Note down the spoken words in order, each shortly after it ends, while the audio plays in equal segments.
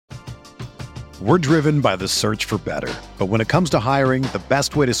We're driven by the search for better. But when it comes to hiring, the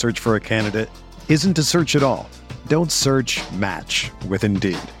best way to search for a candidate isn't to search at all. Don't search, match with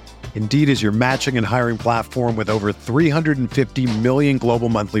Indeed. Indeed is your matching and hiring platform with over 350 million global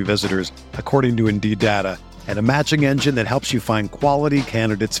monthly visitors, according to Indeed data, and a matching engine that helps you find quality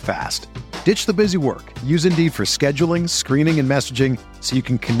candidates fast. Ditch the busy work. Use Indeed for scheduling, screening, and messaging so you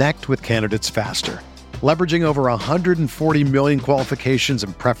can connect with candidates faster. Leveraging over 140 million qualifications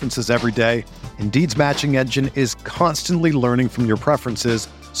and preferences every day, Indeed's matching engine is constantly learning from your preferences,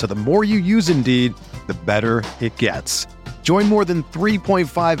 so the more you use Indeed, the better it gets. Join more than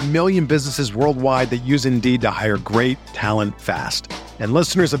 3.5 million businesses worldwide that use Indeed to hire great talent fast. And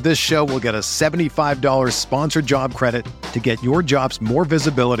listeners of this show will get a $75 sponsored job credit to get your jobs more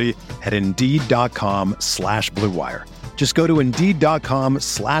visibility at Indeed.com/Blue Wire. Just go to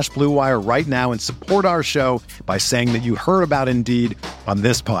Indeed.com/Blue Wire right now and support our show by saying that you heard about Indeed on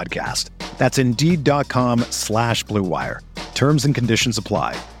this podcast. That's Indeed.com/Blue Wire. Terms and conditions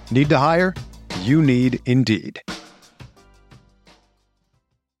apply. Need to hire? You need Indeed.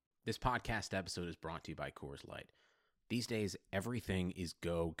 This podcast episode is brought to you by Coors Light. These days, everything is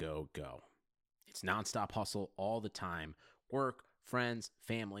go, go, go. It's nonstop hustle all the time. Work, friends,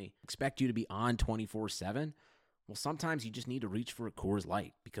 family, expect you to be on 24/7. Well, sometimes you just need to reach for a Coors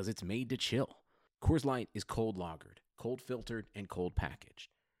Light because it's made to chill. Coors Light is cold lagered, cold filtered, and cold packaged.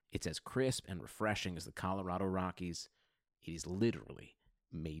 It's as crisp and refreshing as the Colorado Rockies. It is literally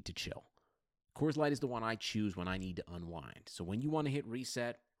made to chill. Coors Light is the one I choose when I need to unwind. So when you want to hit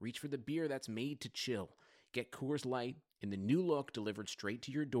reset, reach for the beer that's made to chill. Get Coors Light in the new look delivered straight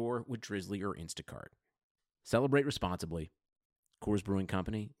to your door with Drizzly or Instacart. Celebrate responsibly. Coors Brewing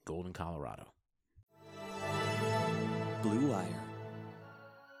Company, Golden, Colorado. Blue Wire.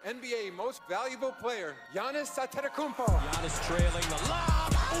 NBA Most Valuable Player, Giannis Antetokounmpo. Giannis trailing the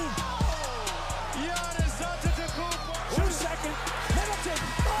lob. Giannis Antetokounmpo. 2 seconds. Middleton.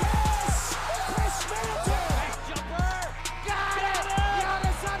 Yes! Chris Middleton. Nice jumper. Got it.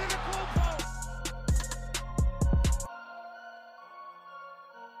 Giannis Antetokounmpo.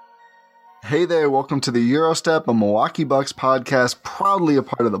 Hey there, welcome to the Eurostep, a Milwaukee Bucks podcast, proudly a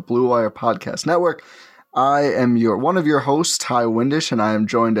part of the Blue Wire Podcast Network. I am one of your hosts, Ty Windish, and I am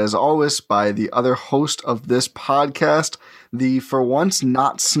joined as always by the other host of this podcast, the for once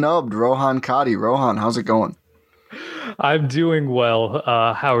not snubbed Rohan Kadi. Rohan, how's it going? I'm doing well.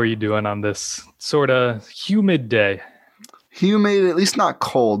 How are you doing on this sort of humid day? Humid, at least not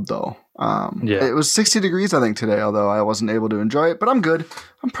cold though. Yeah. It was 60 degrees, I think, today, although I wasn't able to enjoy it, but I'm good.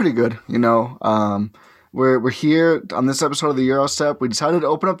 I'm pretty good, you know. We're here on this episode of the Eurostep. We decided to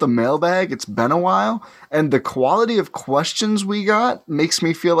open up the mailbag. It's been a while, and the quality of questions we got makes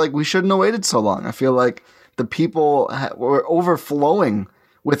me feel like we shouldn't have waited so long. I feel like the people were overflowing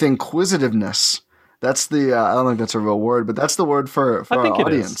with inquisitiveness. That's the I don't think that's a real word, but that's the word for our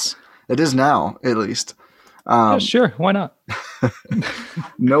audience. It is now, at least. Yeah, sure. Why not?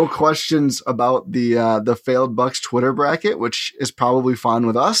 No questions about the failed Bucks Twitter bracket, which is probably fine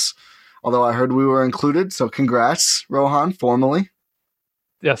with us. Although I heard we were included, so congrats, Rohan, formally.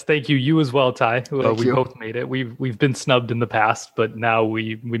 Yes, thank you. You as well, Ty. We you. both made it. We've been snubbed in the past, but now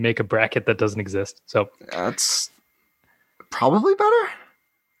we make a bracket that doesn't exist. So that's probably better.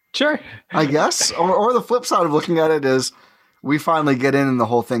 Sure, I guess. Or the flip side of looking at it is we finally get in and the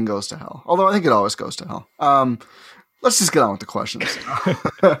whole thing goes to hell. Although I think it always goes to hell. Let's just get on with the questions.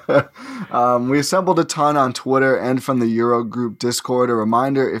 We assembled a ton on Twitter and from the Euro Group Discord. A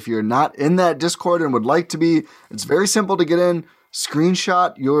reminder, if you're not in that Discord and would like to be, it's very simple to get in.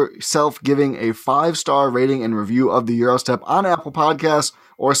 Screenshot yourself giving a 5-star rating and review of the Eurostep on Apple Podcasts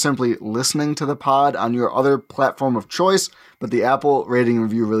or simply listening to the pod on your other platform of choice. But the Apple rating and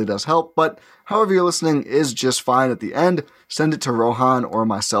review really does help. But however you're listening is just fine at the end. Send it to Rohan or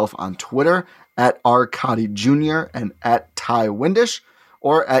myself on Twitter at rcotty Jr. and at Ty Windish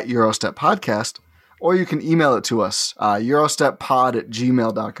or at Eurostep Podcast. Or you can email it to us,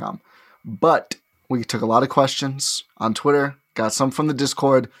 eurosteppod@gmail.com. But we took a lot of questions on Twitter, got some from the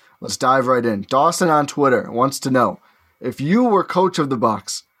Discord. Let's dive right in. Dawson on Twitter wants to know, if you were coach of the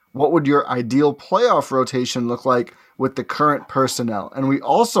Bucks, what would your ideal playoff rotation look like with the current personnel? And we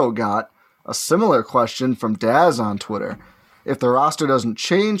also got a similar question from Daz on Twitter. If the roster doesn't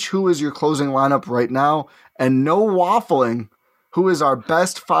change, who is your closing lineup right now? And no waffling, who is our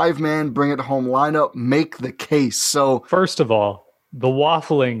best 5-man bring it home lineup? Make the case. So first of all, the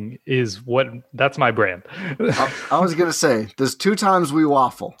waffling is that's my brand. I was going to say, there's 2 times we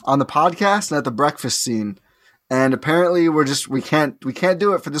waffle on the podcast and at the breakfast scene. And apparently we can't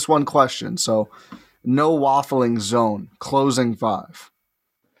do it for this one question. So no waffling zone, closing 5.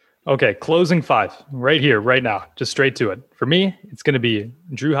 Okay, closing 5 right here, right now, just straight to it. For me, it's going to be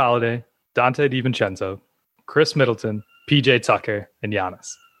Drew Holiday, Dante DiVincenzo, Chris Middleton, PJ Tucker, and Giannis.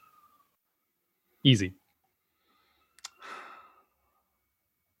 Easy.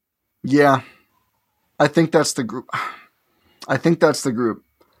 Yeah, I think that's the group.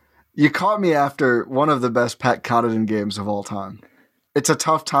 You caught me after one of the best Pat Connaughton games of all time. It's a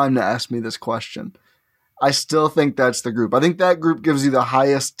tough time to ask me this question. I still think that's the group. I think that group gives you the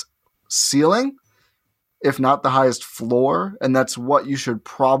highest ceiling, if not the highest floor, and that's what you should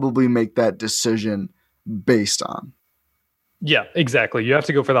probably make that decision based on. Yeah, exactly. You have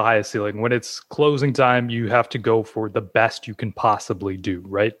to go for the highest ceiling. When it's closing time, you have to go for the best you can possibly do,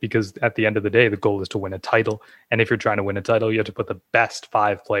 right? Because at the end of the day, the goal is to win a title. And if you're trying to win a title, you have to put the best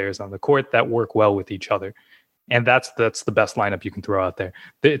 5 players on the court that work well with each other. And that's the best lineup you can throw out there.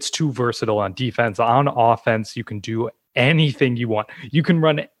 It's too versatile on defense. On offense, you can do anything you want. You can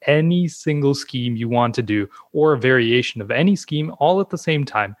run any single scheme you want to do, or a variation of any scheme all at the same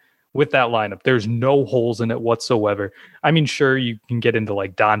time. With that lineup, there's no holes in it whatsoever. I mean, sure, you can get into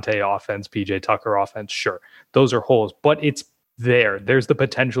like Dante offense, PJ Tucker offense. Sure, those are holes, but it's there. There's the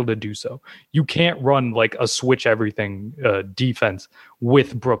potential to do so. You can't run like a switch everything defense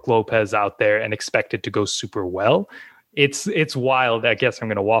with Brook Lopez out there and expect it to go super well. It's wild. I guess I'm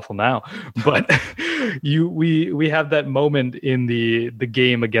going to waffle now, but we have that moment in the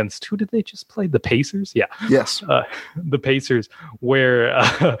game against, who did they just play? The Pacers? Yeah. Yes. The Pacers, where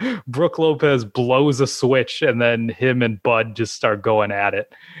Brook Lopez blows a switch and then him and Bud just start going at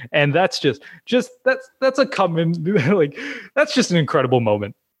it. And that's that's a coming, like, that's just an incredible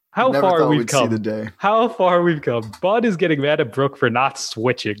moment. How far we've come. How far we've come. Bud is getting mad at Brook for not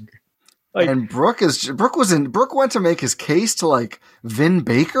switching. Like, and Brook went to make his case to like Vin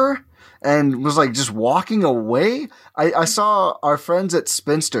Baker and was like just walking away. I saw our friends at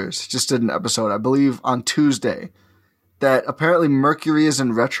Spinsters just did an episode, I believe on Tuesday, that apparently Mercury is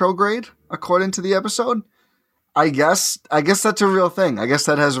in retrograde, according to the episode. I guess that's a real thing. I guess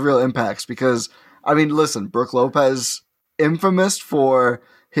that has real impacts because, I mean, listen, Brook Lopez, infamous for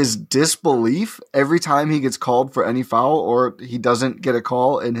his disbelief every time he gets called for any foul or he doesn't get a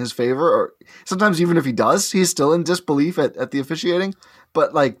call in his favor, or sometimes even if he does, he's still in disbelief at the officiating.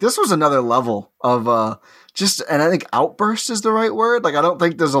 But like, this was another level of and I think outburst is the right word. Like, I don't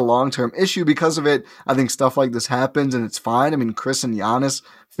think there's a long-term issue because of it. I think stuff like this happens and it's fine. I mean, Chris and Giannis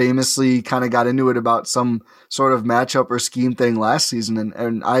famously kind of got into it about some sort of matchup or scheme thing last season,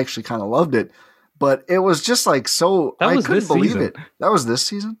 and I actually kind of loved it. But it was just like so. I couldn't believe it. That was this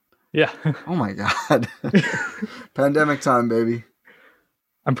season? Yeah. Oh my God. Pandemic time, baby.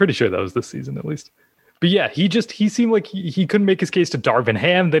 I'm pretty sure that was this season at least. But yeah, he seemed like he couldn't make his case to Darvin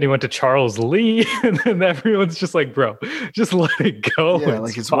Ham. Then he went to Charles Lee. And then everyone's just like, bro, just let it go. Yeah,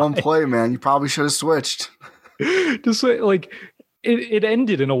 like it's fine. One play, man. You probably should have switched. Just like it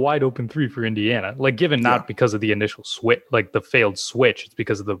ended in a wide open 3 for Indiana. Like, given not because of the initial switch, like the failed switch, it's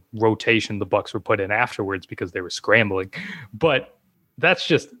because of the rotation the Bucks were put in afterwards because they were scrambling. But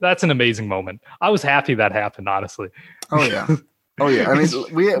that's an amazing moment. I was happy that happened, honestly. Oh yeah. Oh yeah. I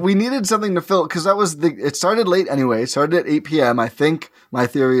mean, we needed something to fill, because it started late anyway. It started at 8 p.m. I think my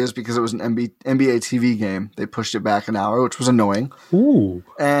theory is because it was an NBA TV game. They pushed it back an hour, which was annoying. Ooh.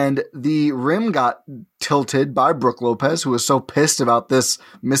 And the rim got tilted by Brook Lopez, who was so pissed about this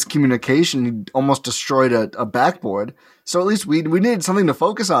miscommunication, he almost destroyed a backboard. So at least we needed something to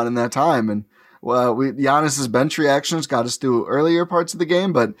focus on in that time. And Giannis's bench reactions got us through earlier parts of the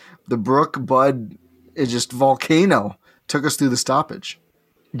game, but the Brook Bud is just volcano took us through the stoppage.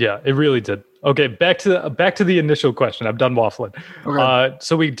 Yeah, it really did. Okay, back to the initial question. I'm done waffling. Okay.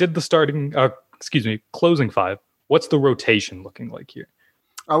 So we did the closing 5. What's the rotation looking like here?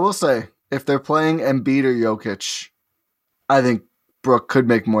 I will say, if they're playing Embiid or Jokic, I think Brook could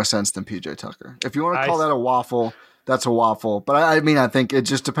make more sense than PJ Tucker. If you want to call that a waffle, that's a waffle. But I think it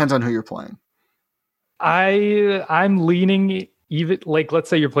just depends on who you're playing. I'm leaning. Even like, let's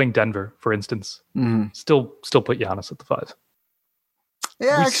say you're playing Denver, for instance, still put Giannis at the 5.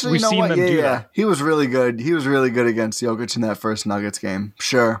 Yeah, we've seen them do that. He was really good. He was really good against Jokic in that first Nuggets game.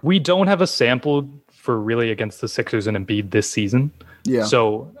 Sure. We don't have a sample for really against the Sixers and Embiid this season. Yeah.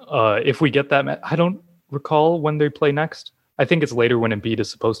 So if we get that, I don't recall when they play next. I think it's later when Embiid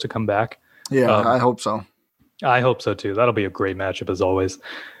is supposed to come back. Yeah, I hope so. I hope so too. That'll be a great matchup as always.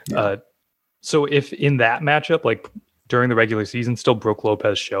 Yeah. So if in that matchup, like, during the regular season, still Brook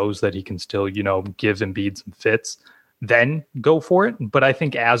Lopez shows that he can still, give Embiid some fits, then go for it. But I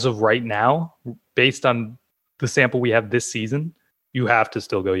think as of right now, based on the sample we have this season, you have to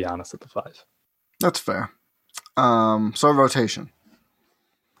still go Giannis at the 5. That's fair. So rotation.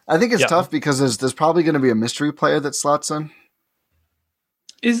 I think it's tough because there's probably going to be a mystery player that slots in.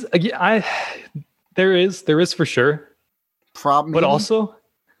 There is for sure. Probably, but also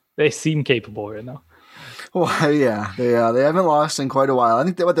they seem capable right now. Well, yeah, they haven't lost in quite a while. I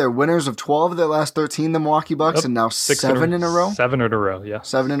think they're winners of 12 of their last 13, the Milwaukee Bucks, and now 7 in a row. 7 in a row, yeah.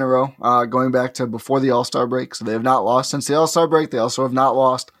 7 in a row, going back to before the All-Star break. So they have not lost since the All-Star break. They also have not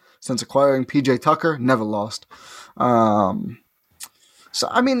lost since acquiring PJ Tucker. Never lost. So,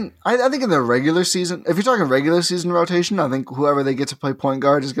 I mean, I think in the regular season, if you're talking regular season rotation, I think whoever they get to play point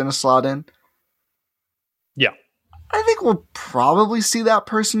guard is going to slot in. Yeah. I think we'll probably see that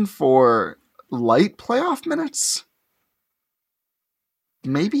person for light playoff minutes.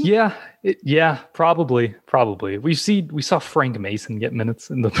 Maybe? Yeah, probably. We saw Frank Mason get minutes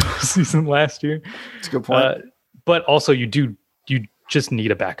in the postseason last year. That's a good point. But also you just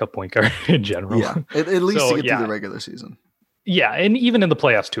need a backup point guard in general. Yeah, at least to get through the regular season. Yeah, and even in the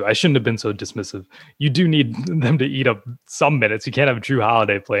playoffs too. I shouldn't have been so dismissive. You do need them to eat up some minutes. You can't have Drew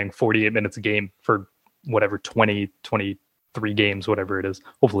Holiday playing 48 minutes a game for whatever 23 games, whatever it is.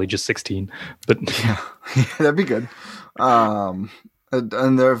 Hopefully just 16. But yeah, that'd be good. And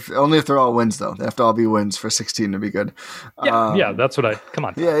they're only if they're all wins though. They have to all be wins for 16 to be good. Yeah, that's what come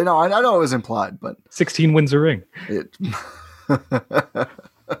on. Yeah, I know it was implied, but 16 wins a ring.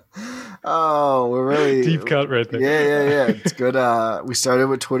 Oh, we're really deep cut right there. Yeah. It's good. We started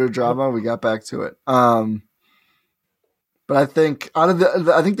with Twitter drama. We got back to it. But I think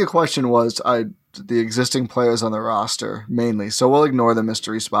I think the question was the existing players on the roster mainly. So we'll ignore the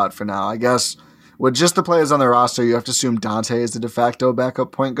mystery spot for now. I guess with just the players on the roster, you have to assume Dante is the de facto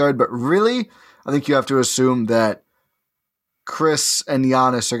backup point guard. But really, I think you have to assume that Chris and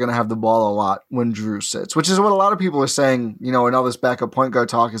Giannis are going to have the ball a lot when Drew sits, which is what a lot of people are saying, in all this backup point guard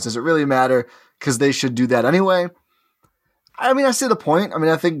talk is, does it really matter? Because they should do that anyway. I mean, I see the point. I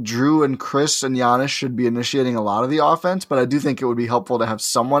mean, I think Drew and Chris and Giannis should be initiating a lot of the offense, but I do think it would be helpful to have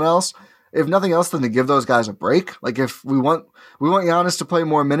someone else, if nothing else, than to give those guys a break. Like, if we want Giannis to play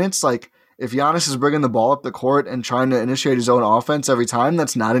more minutes, like, if Giannis is bringing the ball up the court and trying to initiate his own offense every time,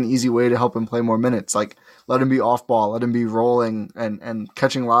 that's not an easy way to help him play more minutes. Like, let him be off ball, let him be rolling and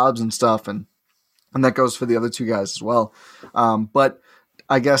catching lobs and stuff, and that goes for the other two guys as well. But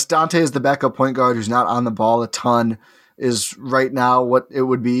I guess Dante is the backup point guard who's not on the ball a ton, is right now what it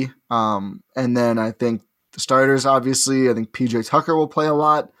would be. And then I think the starters, obviously, I think PJ Tucker will play a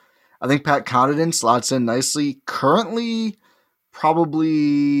lot. I think Pat Connaughton slots in nicely. Currently,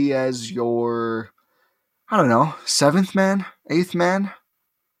 probably as your, I don't know, 7th man, 8th man.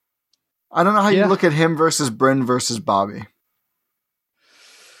 I don't know how you look at him versus Bryn versus Bobby.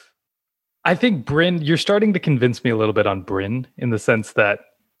 I think Bryn, you're starting to convince me a little bit on Bryn in the sense that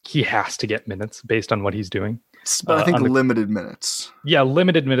he has to get minutes based on what he's doing. But I think limited minutes. Yeah,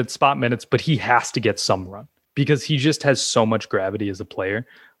 limited minutes, spot minutes, but he has to get some run because he just has so much gravity as a player.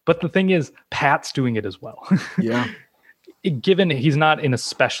 But the thing is, Pat's doing it as well. Yeah. Given he's not in a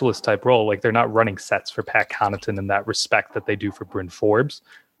specialist type role, like they're not running sets for Pat Connaughton in that respect that they do for Bryn Forbes.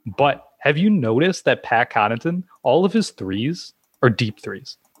 But have you noticed that Pat Connaughton, all of his threes are deep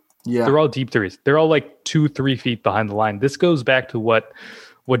threes? Yeah. They're all deep threes. They're all like 2-3 feet behind the line. This goes back to what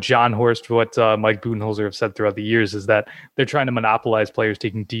John Horst, what Mike Budenholzer have said throughout the years, is that they're trying to monopolize players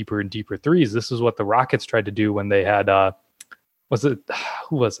taking deeper and deeper threes. This is what the Rockets tried to do when they had,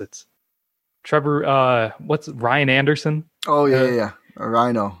 who was it? Ryan Anderson? Oh, yeah.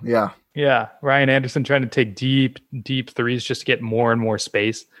 Rhino, yeah. Yeah, Ryan Anderson trying to take deep threes just to get more and more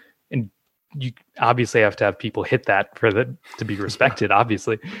space. And you obviously have to have people hit that to be respected,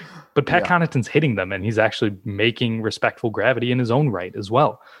 obviously. But Pat Connaughton's hitting them, and he's actually making respectful gravity in his own right as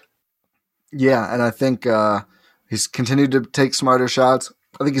well. Yeah, and I think he's continued to take smarter shots.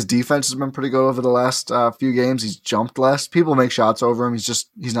 I think his defense has been pretty good over the last few games. He's jumped less. People make shots over him.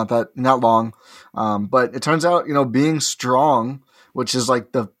 He's not long. But it turns out, being strong, which is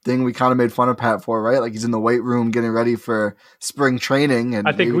like the thing we kind of made fun of Pat for, right? Like he's in the weight room getting ready for spring training. And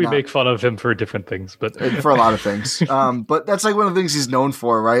I think we make fun of him for different things, but for a lot of things. But that's like one of the things he's known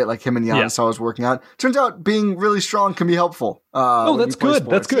for, right? Like him and Giannis always working out. Turns out being really strong can be helpful. That's good.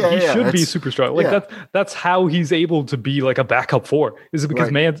 That's good. He should be super strong. Like that's how he's able to be like a backup four. Is it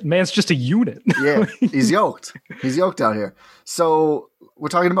because man's just a unit? Yeah, he's yoked. He's yoked out here. So we're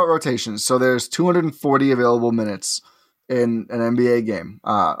talking about rotations. So there's 240 available minutes in an NBA game,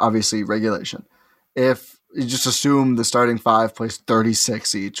 obviously regulation. If you just assume the starting 5 plays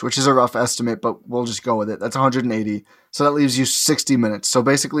 36 each, which is a rough estimate, but we'll just go with it. That's 180. So that leaves you 60 minutes. So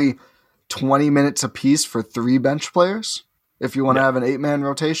basically 20 minutes apiece for 3 bench players if you want to have an 8-man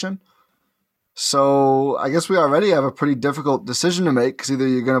rotation. So I guess we already have a pretty difficult decision to make because either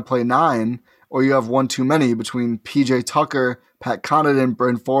you're going to play 9 or you have one too many between PJ Tucker, Pat Connaughton,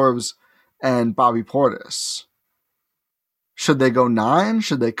 Bryn Forbes, and Bobby Portis. Should they go 9?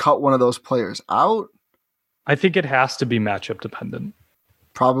 Should they cut one of those players out? I think it has to be matchup dependent.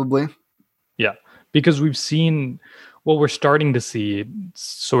 Probably. Yeah, because we're starting to see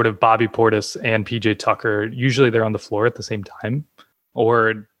sort of Bobby Portis and PJ Tucker. Usually they're on the floor at the same time.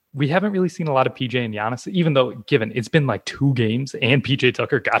 Or we haven't really seen a lot of PJ and Giannis, even though given it's been like 2 games and PJ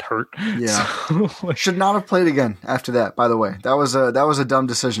Tucker got hurt. Yeah. So, should not have played again after that, by the way. That was a dumb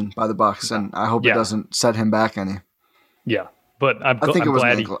decision by the Bucks, and I hope it doesn't set him back any. Yeah. But I think it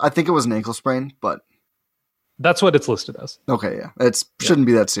was an ankle sprain, but that's what it's listed as. Okay, yeah. Shouldn't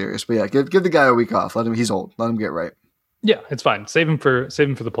be that serious. But yeah, give the guy a week off. He's old. Let him get right. Yeah, it's fine. Save him for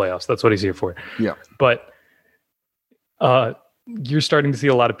the playoffs. That's what he's here for. Yeah. But you're starting to see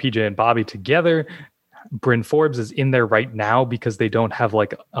a lot of PJ and Bobby together. Bryn Forbes is in there right now because they don't have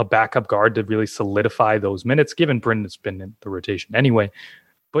like a backup guard to really solidify those minutes, given Bryn has been in the rotation anyway.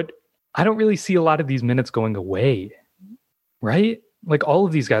 But I don't really see a lot of these minutes going away, right? Like all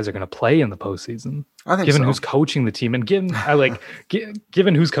of these guys are going to play in the postseason. I think given so. who's coaching the team and given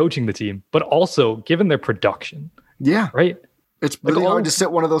who's coaching the team, but also given their production. Yeah. Right. It's really hard to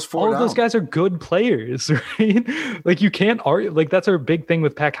sit one of those 4 all down. of those guys are good players, right? Like you can't argue. Like that's our big thing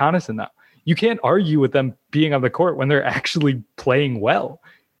with Pat Connaughton now. You can't argue with them being on the court when they're actually playing well.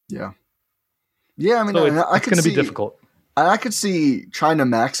 Yeah. Yeah, I mean, so it's going to be difficult. I could see trying to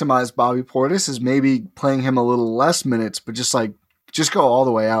maximize Bobby Portis as maybe playing him a little less minutes, but just go all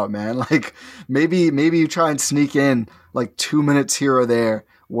the way out, man. Like maybe you try and sneak in like 2 minutes here or there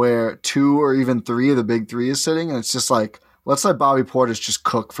where 2 or even 3 of the big 3 is sitting, and it's just like, let's let Bobby Portis just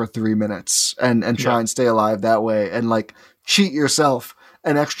cook for 3 minutes and try and stay alive that way, and like cheat yourself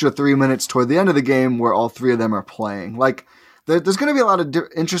an extra 3 minutes toward the end of the game where all 3 of them are playing. Like there's going to be a lot of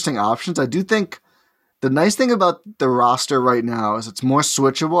interesting options. I do think the nice thing about the roster right now is it's more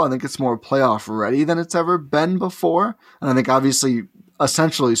switchable. I think it's more playoff ready than it's ever been before. And I think obviously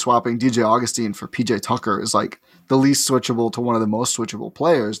essentially swapping DJ Augustine for PJ Tucker is like the least switchable to one of the most switchable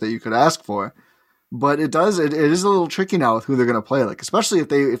players that you could ask for. But it is a little tricky now with who they're going to play. Like, especially if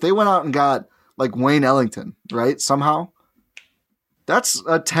they went out and got like Wayne Ellington, right? Somehow that's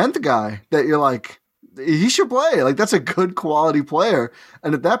a 10th guy that you're like, he should play. Like that's a good quality player.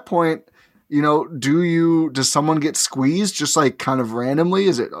 And at that point, you know, does someone get squeezed just like kind of randomly?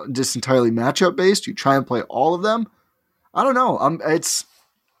 Is it just entirely matchup based? You try and play all of them? I don't know. It's,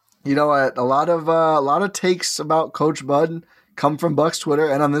 you know, a lot of takes about Coach Bud come from Bucks Twitter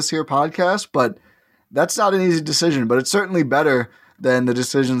and on this here podcast, but that's not an easy decision. But it's certainly better than the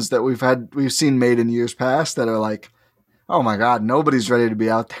decisions that we've seen made in years past that are like, oh my God, nobody's ready to be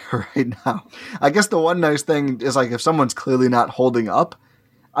out there right now. I guess the one nice thing is like if someone's clearly not holding up,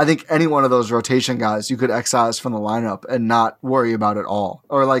 I think any one of those rotation guys you could excise from the lineup and not worry about it all.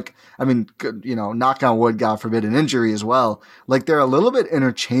 Or like, I mean, you know, knock on wood, God forbid, an injury as well. Like they're a little bit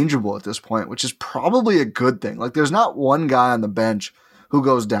interchangeable at this point, which is probably a good thing. Like there's not one guy on the bench who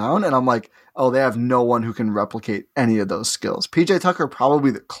goes down and I'm like, oh, they have no one who can replicate any of those skills. PJ Tucker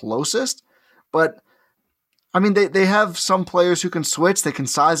probably the closest, but I mean, they have some players who can switch. They can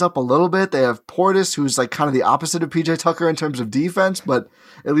size up a little bit. They have Portis, who's like kind of the opposite of PJ Tucker in terms of defense, but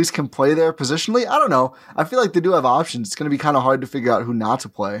at least can play there positionally. I don't know. I feel like they do have options. It's going to be kind of hard to figure out who not to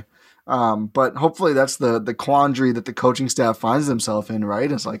play. But hopefully that's the quandary that the coaching staff finds themselves in, right?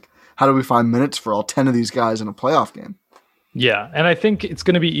 It's like, how do we find minutes for all 10 of these guys in a playoff game? Yeah, and I think it's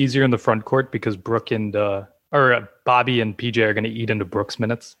going to be easier in the front court because Bobby and PJ are going to eat into Brooks'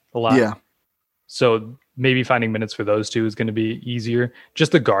 minutes a lot. Yeah. So maybe finding minutes for those two is going to be easier.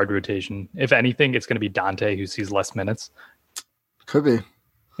 Just the guard rotation. If anything, it's going to be Dante who sees less minutes. Could be.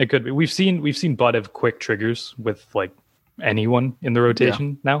 It could be. We've seen Bud have quick triggers with like anyone in the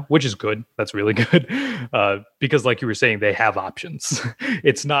rotation now, which is good. That's really good. Because like you were saying, they have options.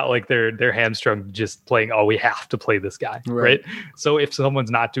 It's not like they're hamstrung just playing, oh, we have to play this guy. Right. So if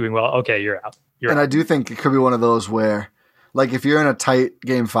someone's not doing well, okay, you're out. I do think it could be one of those where, like, if you're in a tight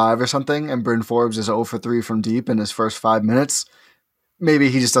game 5 or something and Bryn Forbes is 0 for 3 from deep in his first 5 minutes, maybe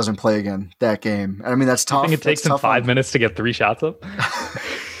he just doesn't play again that game. I mean, that's tough. I think it takes him 5 minutes to get 3 shots up.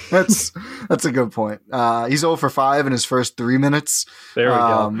 That's a good point. He's 0 for 5 in his first 3 minutes. There we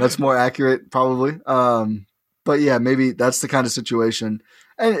go. That's more accurate, probably. But yeah, maybe that's the kind of situation.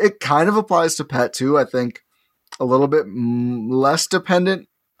 And it kind of applies to Pat too. I think a little bit less dependent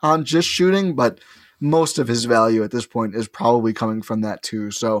on just shooting, but most of his value at this point is probably coming from that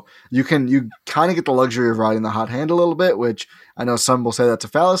too. So you kind of get the luxury of riding the hot hand a little bit, which I know some will say that's a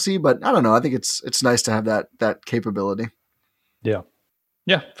fallacy, but I don't know. I think it's nice to have that capability. Yeah.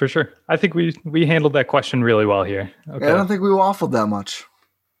 Yeah, for sure. I think we handled that question really well here. Okay. Yeah, I don't think we waffled that much.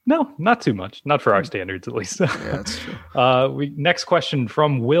 No, not too much. Not for our standards, at least. Yeah, that's true. Next question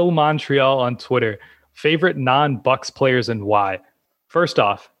from Will Montreal on Twitter. Favorite non-Bucks players and why? First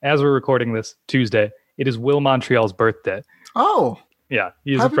off, as we're recording this Tuesday, it is Will Montreal's birthday. Oh. Yeah,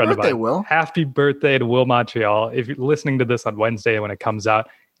 he's a friend of mine. Will. Happy birthday to Will Montreal. If you're listening to this on Wednesday when it comes out,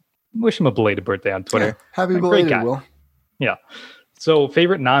 wish him a belated birthday on Twitter. Yeah, happy belated, Will. Yeah. So,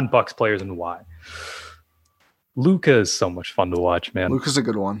 favorite non-Bucks players and why? Luka is so much fun to watch, man. Luka's a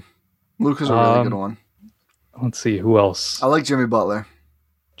good one. Luka's a really good one. Let's see, who else? I like Jimmy Butler.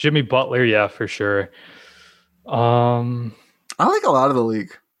 Jimmy Butler, yeah, for sure. I like a lot of the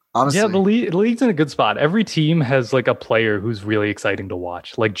league, honestly. Yeah, the league's in a good spot. Every team has like a player who's really exciting to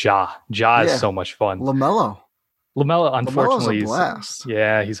watch. Like Ja is so much fun. LaMelo, unfortunately, LaMelo's a blast.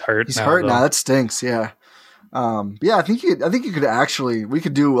 He's hurt. He's hurt now. That stinks. Yeah. I think you could actually, we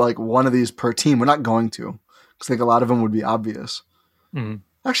could do like one of these per team. We're not going to, because I think a lot of them would be obvious. Mm-hmm.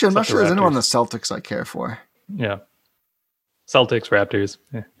 Actually, I'm not sure there's anyone on the Celtics I care for. Yeah. Celtics, Raptors.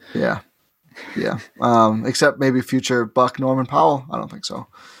 Yeah. Except maybe future Buck Norman Powell. I don't think so.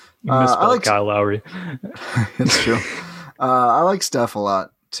 I like Kyle Lowry. It's true. I like Steph a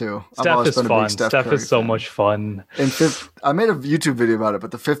lot too. Steph is fun. Steph is so much fun. I made a YouTube video about it,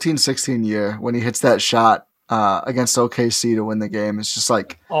 but the 15-16 year when he hits that shot against OKC to win the game, it's just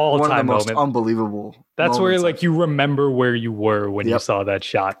like one of the most unbelievable. That's where like you remember where you were when you saw that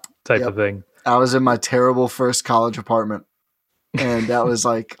shot type of thing. I was in my terrible first college apartment. And that was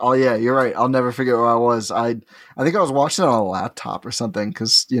like, oh yeah, you're right. I'll never forget where I was. I think I was watching it on a laptop or something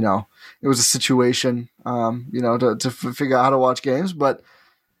because, it was a situation, to figure out how to watch games, but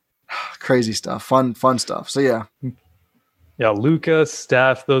crazy stuff, fun stuff. So yeah. Yeah, Luka,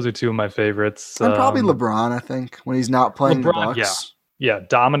 Steph, those are two of my favorites. And probably LeBron, I think, when he's not playing the Bucks. Yeah,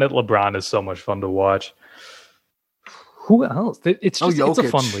 dominant LeBron is so much fun to watch. Who else? It's just it's a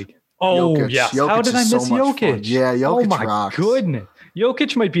fun league. Oh, Jokic. yes. Jokic How did I miss Jokic? Fun. Yeah, Jokic rocks. Goodness.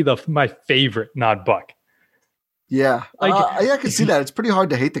 Jokic might be my favorite non-Buck. Yeah. I can see that. It's pretty hard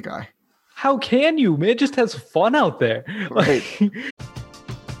to hate the guy. How can you? Man, it just has fun out there. Right.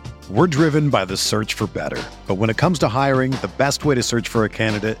 We're driven by the search for better. But when it comes to hiring, the best way to search for a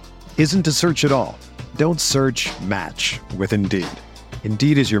candidate isn't to search at all. Don't search, match with Indeed.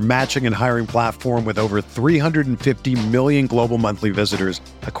 Indeed is your matching and hiring platform with over 350 million global monthly visitors,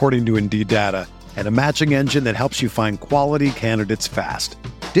 according to Indeed data, and a matching engine that helps you find quality candidates fast.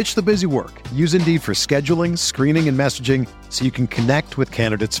 Ditch the busy work. Use Indeed for scheduling, screening, and messaging so you can connect with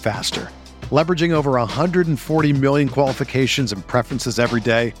candidates faster. Leveraging over 140 million qualifications and preferences every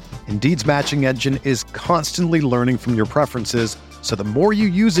day, Indeed's matching engine is constantly learning from your preferences, so the more you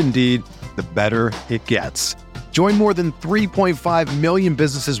use Indeed, the better it gets. Join more than 3.5 million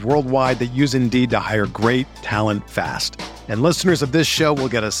businesses worldwide that use Indeed to hire great talent fast. And listeners of this show will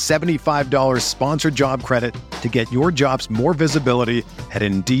get a $75 sponsored job credit to get your jobs more visibility at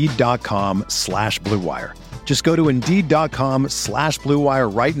Indeed.com/Blue Wire. Just go to Indeed.com/Blue Wire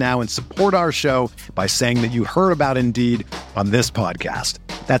right now and support our show by saying that you heard about Indeed on this podcast.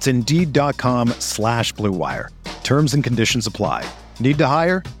 That's Indeed.com/Blue Wire. Terms and conditions apply. Need to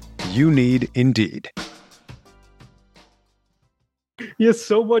hire? You need Indeed. He has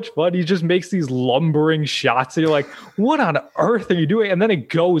so much fun. He just makes these lumbering shots. And you're like, what on earth are you doing? And then it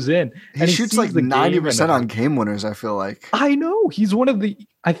goes in. He shoots like 90% on game winners, I feel like. I know. He's one of the,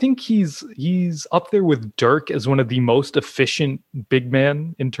 I think he's up there with Dirk as one of the most efficient big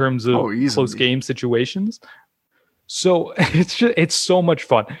men in terms of close game situations. So it's so much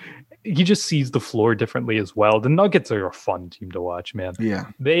fun. He just sees the floor differently as well. The Nuggets are a fun team to watch, man. Yeah.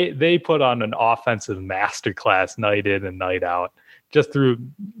 They put on an offensive masterclass night in and night out. Just through,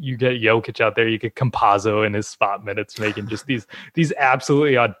 you get Jokic out there, you get Campazzo in his spot minutes, making just these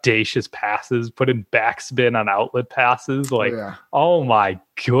absolutely audacious passes, putting backspin on outlet passes. Oh my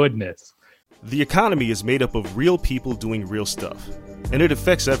goodness. The economy is made up of real people doing real stuff, and it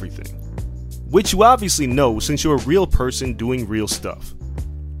affects everything. Which you obviously know since you're a real person doing real stuff.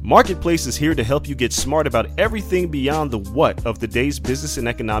 Marketplace is here to help you get smart about everything beyond the what of the day's business and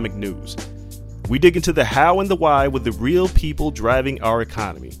economic news. We dig into the how and the why with the real people driving our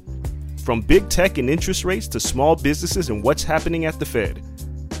economy. From big tech and interest rates to small businesses and what's happening at the Fed.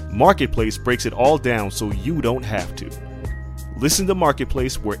 Marketplace breaks it all down so you don't have to. Listen to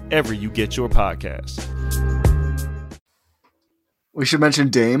Marketplace wherever you get your podcasts. We should mention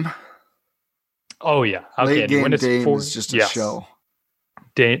Dame. Oh yeah, late game Dame is just a show.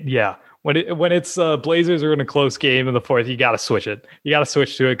 Yeah, when it's Blazers are in a close game in the fourth, you got to switch it. You got to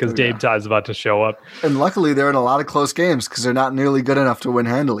switch to it because Dame Time's about to show up. And luckily, they're in a lot of close games because they're not nearly good enough to win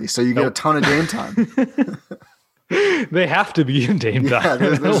handily. So you get a ton of Dame time. They have to be in Dame time.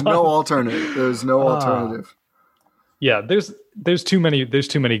 Yeah, there's no alternative. There's no alternative. Yeah, there's too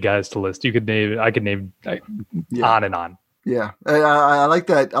many guys to list. I could name on and on. Yeah, I like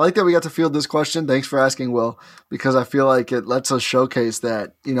that. I like that we got to field this question. Thanks for asking, Will, because I feel like it lets us showcase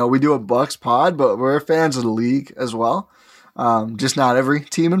that, we do a Bucks pod, but we're fans of the league as well. Just not every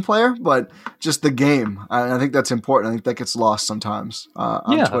team and player, but just the game. I think that's important. I think that gets lost sometimes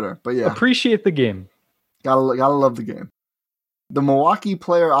on Twitter. But yeah, appreciate the game. Gotta love the game. The Milwaukee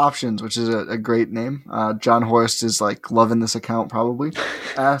Player Options, which is a great name. John Horst is like loving this account probably.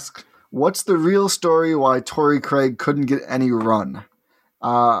 Asked, what's the real story why Torrey Craig couldn't get any run?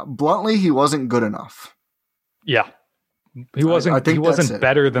 Bluntly, he wasn't good enough. Yeah. He wasn't he wasn't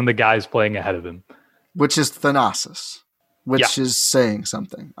better than the guys playing ahead of him. Which is Thanasis. Which is saying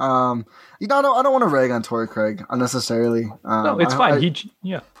something. I don't want to rag on Torrey Craig unnecessarily. No, it's fine.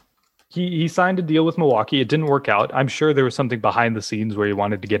 He signed a deal with Milwaukee. It didn't work out. I'm sure there was something behind the scenes where he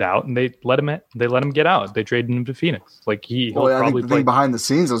wanted to get out, and they let him get out. They traded him to Phoenix. Like I think the thing behind the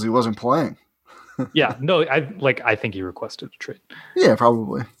scenes was he wasn't playing. Yeah, no, I think he requested a trade. Yeah,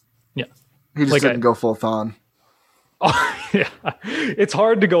 probably. Yeah, he just didn't go full Thon. Oh yeah, it's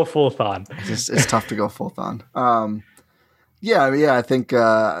hard to go full Thon. It's tough to go full Thon. I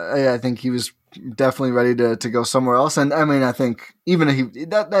think he was definitely ready to go somewhere else. And I mean, I think even if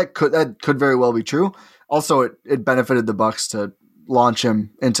that could very well be true. Also, it benefited the Bucks to launch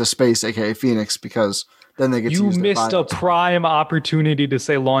him into space, aka Phoenix, because then they get to use their missed a prime opportunity to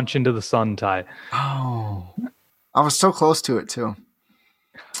say launch into the sun, Ty. Oh, I was so close to it too.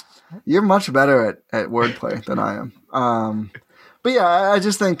 You're much better at wordplay than I am. But yeah, I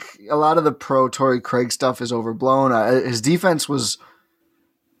just think a lot of the pro Torrey Craig stuff is overblown. His defense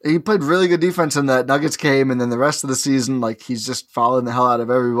he played really good defense in that Nuggets game, and then the rest of the season, like, he's just following the hell out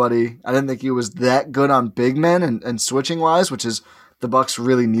of everybody. I didn't think he was that good on big men and switching wise, which is the Bucks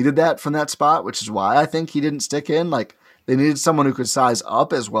really needed that from that spot, which is why I think he didn't stick in. Like, they needed someone who could size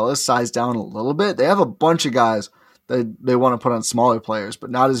up as well as size down a little bit. They have a bunch of guys that they want to put on smaller players, but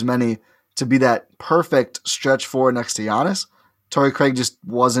not as many to be that perfect stretch four next to Giannis. Torrey Craig just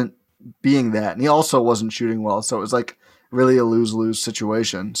wasn't being that, and he also wasn't shooting well, so it was like really a lose-lose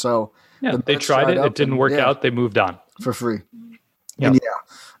situation. So yeah, they tried it. It didn't work out. They moved on for free. Yep.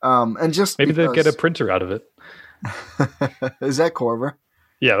 And just maybe they'll get a printer out of it. Is that Korver?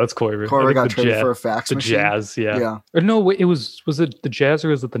 Yeah, that's Korver. Korver got traded for a fax machine. The Jazz, yeah. Or no, was it the Jazz or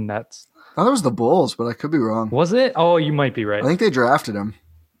was it the Nets? I thought it was the Bulls, but I could be wrong. Was it? Oh, you might be right. I think they drafted him.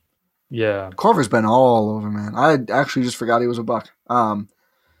 Yeah. Korver's been all over, man. I actually just forgot he was a Buck.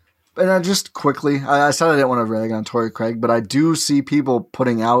 And I just quickly, I said I didn't want to rag on Torrey Craig, but I do see people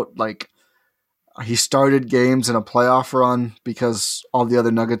putting out, like, he started games in a playoff run because all the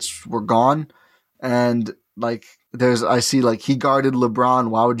other Nuggets were gone. And, like, I see, like, he guarded LeBron.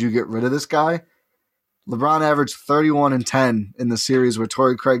 Why would you get rid of this guy? LeBron averaged 31 and 10 in the series where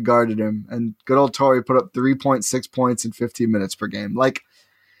Torrey Craig guarded him. And good old Torrey put up 3.6 points in 15 minutes per game. Like,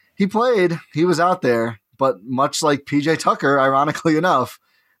 he played, he was out there, but much like PJ Tucker, ironically enough,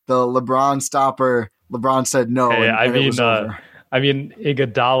 the LeBron stopper, LeBron said no. Hey, it was over.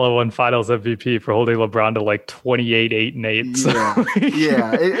 Iguodala won Finals MVP for holding LeBron to like 28, 8, and 8. So.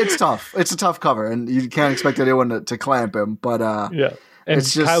 Yeah, it's tough. It's a tough cover, and you can't expect anyone to clamp him. But yeah, and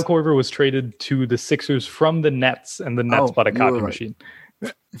it's just, Kyle Korver was traded to the Sixers from the Nets, and the Nets bought a copy machine.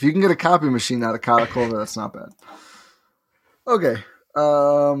 If you can get a copy machine out of Kyle Korver, that's not bad. Okay,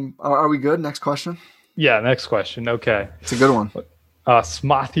 are we good? Next question. Yeah, next question. Okay, it's a good one.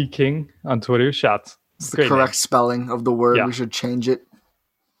 Smathy King on Twitter. Shots. It's the correct spelling of the word. Yeah. We should change it.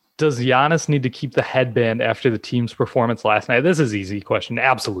 Does Giannis need to keep the headband after the team's performance last night? This is an easy question.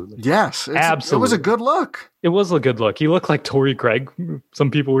 Absolutely. Yes. Absolutely. It was a good look. It was a good look. He looked like Torrey Craig, some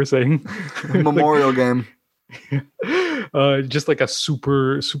people were saying. Memorial game. Just like a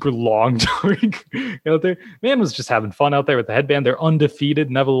super, super long Torrey out there. Man was just having fun out there with the headband. They're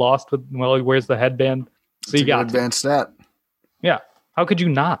undefeated, never lost while he wears the headband. So you got advanced stat. Yeah. How could you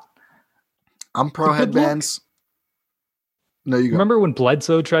not? I'm pro headbands. No, you go. Remember when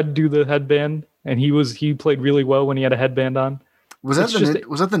Bledsoe tried to do the headband and he played really well when he had a headband on? Was that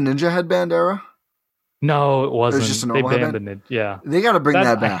the ninja headband era? No, it wasn't. It was just a normal headband? Yeah. They got to bring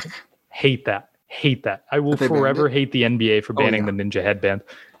that back. Hate that. I will forever hate the NBA for banning the ninja headband.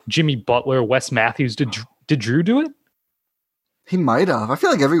 Jimmy Butler, Wes Matthews. Did Drew do it? He might have. I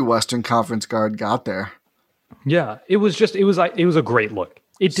feel like every Western Conference guard got there. Yeah, it was a great look.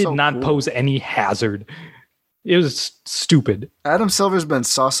 It did not pose any hazard. It was stupid. Adam Silver's been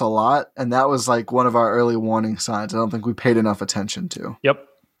sus a lot, and that was like one of our early warning signs. I don't think we paid enough attention to. Yep.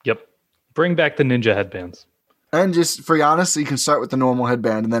 Bring back the ninja headbands. And just for Giannis, you can start with the normal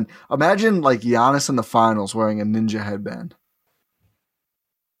headband, and then imagine like Giannis in the finals wearing a ninja headband.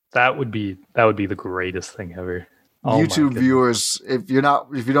 That would be the greatest thing ever. Oh, YouTube viewers, if you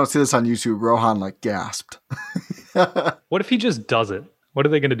don't see this on YouTube, Rohan like gasped. What if he just does it? What are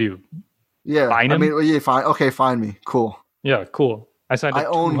they going to do? Yeah, fine him? fine. Okay, fine me. Cool. Yeah, cool. I signed a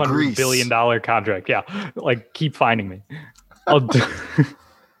 $200 billion contract. Yeah, like keep finding me. I'll do.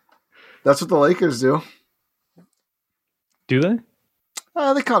 That's what the Lakers do. Do they?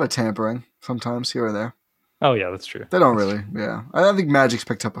 They caught it tampering sometimes here or there. Oh yeah, that's true. They don't really. Yeah, I think Magic's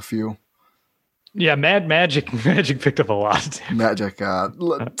picked up a few. Yeah, Magic picked up a lot. Magic.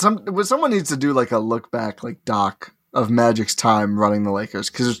 Someone needs to do like a look back, like doc of Magic's time running the Lakers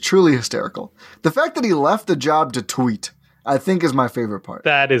because it's truly hysterical. The fact that he left the job to tweet, I think, is my favorite part.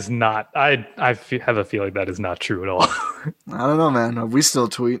 That is not. I have a feeling that is not true at all. I don't know, man. We still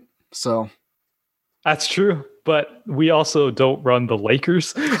tweet, so that's true. But we also don't run the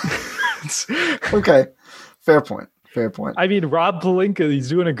Lakers. Okay, fair point. I mean, Rob Pelinka, he's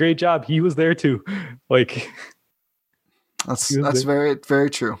doing a great job. He was there too. Like, that's very, very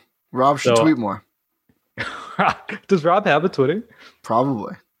true. Rob should tweet more. Does Rob have a Twitter?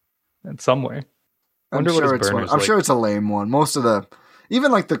 Probably. And somewhere. I'm sure it's a lame one. Most of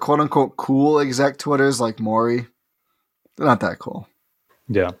even like the quote unquote cool exec Twitters like Maury, they're not that cool.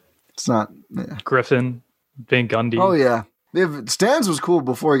 Yeah. It's not. Yeah. Griffin, Van Gundy. Oh yeah. Stans was cool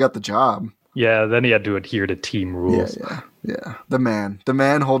before he got the job. Yeah, then he had to adhere to team rules. Yeah. The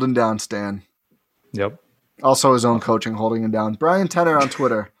man holding down Stan. Yep. Also his own coaching holding him down. Brian Tenner on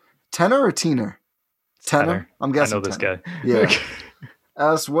Twitter. Tenner or Teener? Tenner? I'm guessing. I know this Tenner. guy. Yeah.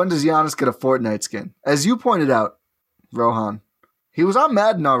 Asks, when does Giannis get a Fortnite skin? As you pointed out, Rohan, he was on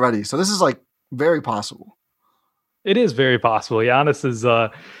Madden already, so this is like very possible. It is very possible. Giannis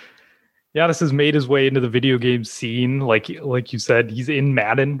has made his way into the video game scene. Like you said, he's in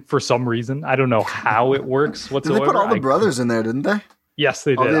Madden for some reason. I don't know how it works whatsoever. Did they put all the brothers in there, didn't they? Yes,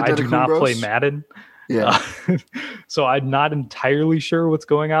 they did. I do not play Madden. Yeah. So I'm not entirely sure what's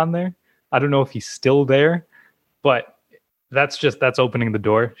going on there. I don't know if he's still there, but that's opening the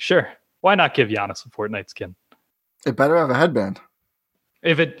door. Sure. Why not give Giannis a Fortnite skin? It better have a headband.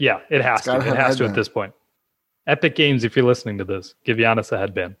 It has to. It has to at this point. Epic Games, if you're listening to this, give Giannis a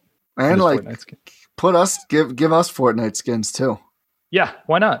headband. And like, give us Fortnite skins too. Yeah,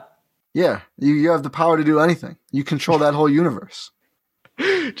 why not? Yeah, you have the power to do anything. You control that whole universe.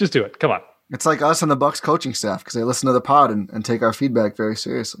 Just do it. Come on. It's like us and the Bucks coaching staff because they listen to the pod and take our feedback very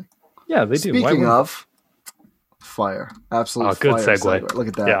seriously. Yeah, they do. Speaking of fire, absolute good fire segue. Look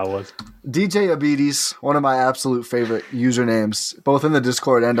at that. Yeah, it was. DJ Abides, one of my absolute favorite usernames, both in the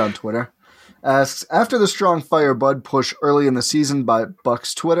Discord and on Twitter, asks, after the strong fire Bud push early in the season by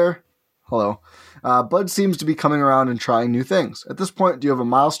Bucks Twitter, Bud seems to be coming around and trying new things. At this point, do you have a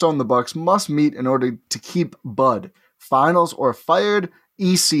milestone the Bucks must meet in order to keep Bud? Finals or fired?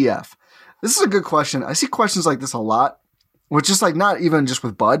 ECF. This is a good question. I see questions like this a lot, which is like not even just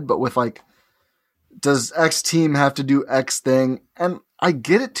with Bud, but with like, does X team have to do X thing? And I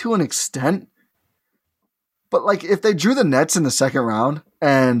get it to an extent, but like if they drew the Nets in the second round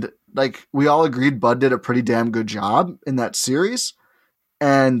and like we all agreed Bud did a pretty damn good job in that series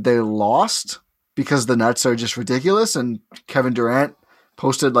and they lost because the Nets are just ridiculous and Kevin Durant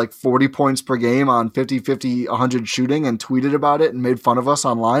posted like 40 points per game on 50, 100 shooting and tweeted about it and made fun of us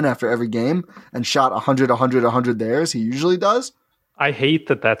online after every game and shot 100 there as he usually does. I hate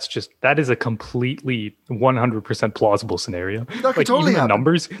that is a completely 100% plausible scenario. That could totally happen.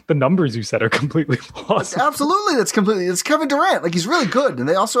 The numbers you said are completely plausible. Absolutely. It's Kevin Durant. Like he's really good. And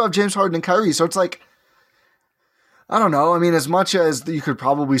they also have James Harden and Kyrie. So it's like, I don't know. I mean, as much as you could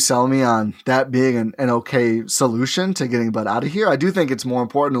probably sell me on that being an okay solution to getting Bud out of here, I do think it's more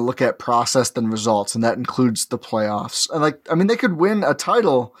important to look at process than results. And that includes the playoffs. And like, I mean, they could win a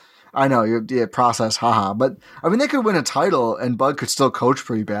title. I know process, haha. But I mean, they could win a title and Bud could still coach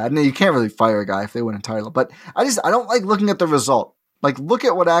pretty bad. And you can't really fire a guy if they win a title. But I don't like looking at the result. Like, look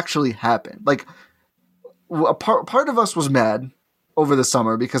at what actually happened. Like, a part of us was mad over the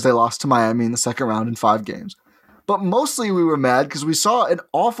summer because they lost to Miami in the second round in 5 games. But mostly we were mad because we saw an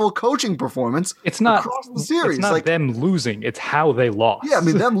awful coaching performance across the series. It's not like them losing. It's how they lost. Yeah, I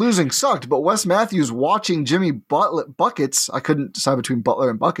mean, them losing sucked. But Wes Matthews watching Jimmy Buckets, I couldn't decide between Butler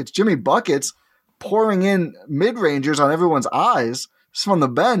and Buckets. Jimmy Buckets pouring in mid-rangers on everyone's eyes just from the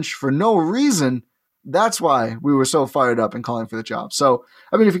bench for no reason. That's why we were so fired up and calling for the job. So,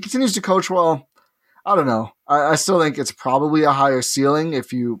 I mean, if he continues to coach well, I don't know. I still think it's probably a higher ceiling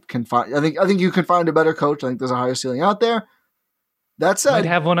if you can find. I think you can find a better coach. I think there's a higher ceiling out there. That said, might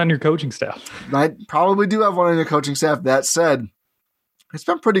have one on your coaching staff. I probably do have one on your coaching staff. That said, it's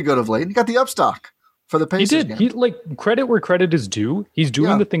been pretty good of late. He got the upstock for the Pacers. He did. Game. He like credit where credit is due. He's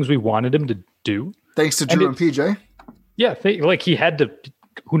doing the things we wanted him to do. Thanks to Drew and PJ. Yeah, like he had to.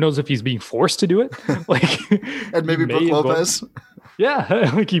 Who knows if he's being forced to do it? Like, and maybe Brook Lopez.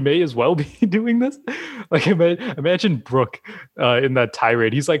 Yeah, like he may as well be doing this. Like imagine Brook in that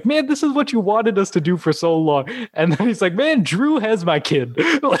tirade. He's like, "Man, this is what you wanted us to do for so long," and then he's like, "Man, Drew has my kid.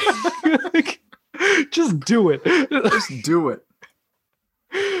 Like, just do it. Just do it."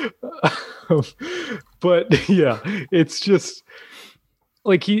 But yeah, it's just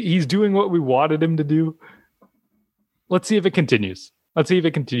like he's doing what we wanted him to do. Let's see if it continues.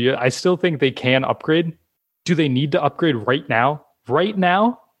 I still think they can upgrade. Do they need to upgrade right now? Right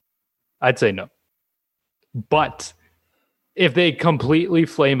now, I'd say no. But if they completely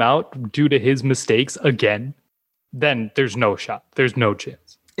flame out due to his mistakes again, then there's no shot. There's no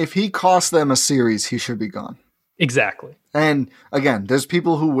chance. If he costs them a series, he should be gone. Exactly. And again, there's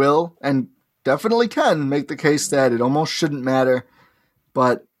people who will and definitely can make the case that it almost shouldn't matter.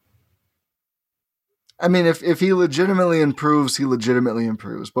 But I mean, if he legitimately improves, he legitimately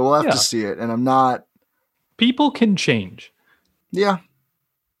improves. But we'll have to see it. And I'm not. People can change. Yeah.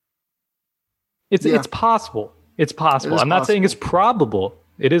 It's possible. It's possible. I'm not saying it's probable.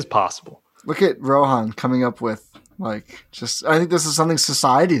 It is possible. Look at Rohan coming up with I think this is something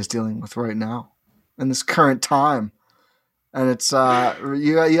society is dealing with right now in this current time. And it's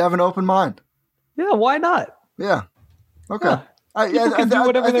you have an open mind. Yeah, why not? Yeah. Okay. Yeah. People can do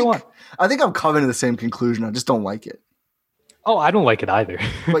whatever they want. I think I'm coming to the same conclusion. I just don't like it. Oh, I don't like it either.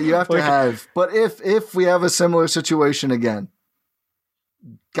 But you have to have. But if we have a similar situation again,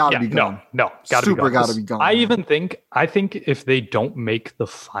 gotta be gone. No, gotta be gone. I think if they don't make the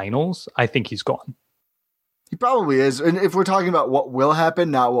finals, I think he's gone. He probably is. And if we're talking about what will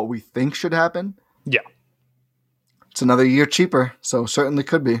happen, not what we think should happen. Yeah. It's another year cheaper, so certainly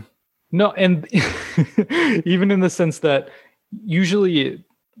could be. No, and even in the sense that usually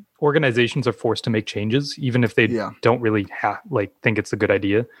organizations are forced to make changes, even if they don't really think it's a good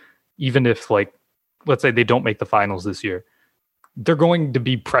idea. Even if, let's say they don't make the finals this year, they're going to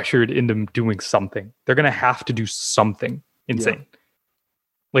be pressured into doing something. They're going to have to do something insane.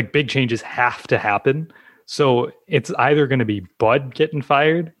 Like big changes have to happen. So it's either going to be Bud getting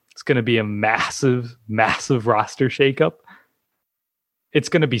fired. It's going to be a massive, massive roster shakeup. It's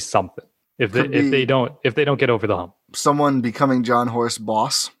going to be something if they don't get over the hump. Someone becoming John Horst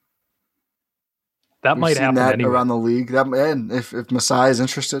boss. That might happen anyway. Around the league. And if Masai is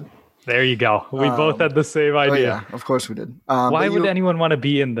interested. There you go. We both had the same idea. Oh yeah, of course we did. Why would anyone want to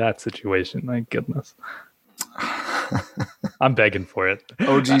be in that situation? My goodness. I'm begging for it.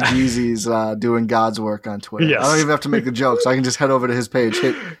 OG Jeezy's doing God's work on Twitter. Yes. I don't even have to make the jokes. I can just head over to his page,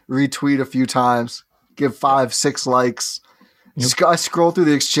 hit retweet a few times, give 5-6 likes. I scroll through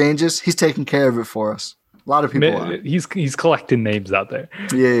the exchanges. He's taking care of it for us. A lot of people are. He's collecting names out there.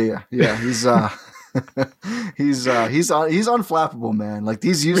 Yeah. He's he's unflappable, man. Like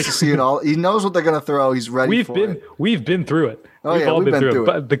these used to see it all. He knows what they're gonna throw. He's ready for it. We've been through it. We've all been through it.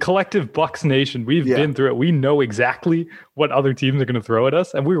 But the collective Bucks Nation, we've been through it. We know exactly what other teams are gonna throw at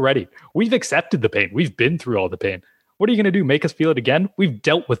us, and we're ready. We've accepted the pain. We've been through all the pain. What are you gonna do? Make us feel it again? We've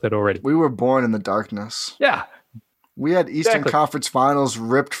dealt with it already. We were born in the darkness. Yeah. We had Eastern Conference Finals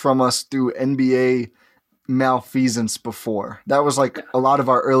ripped from us through NBA malfeasance before. That was like a lot of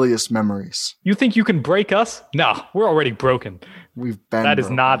our earliest memories. You think you can break us? No, we're already broken. We've been That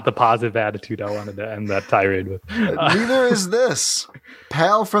broken. is not the positive attitude I wanted to end that tirade with. Neither is this.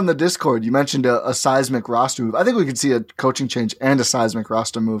 Pal from the Discord, you mentioned a seismic roster move. I think we could see a coaching change and a seismic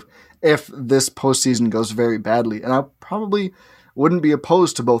roster move if this postseason goes very badly. And I probably wouldn't be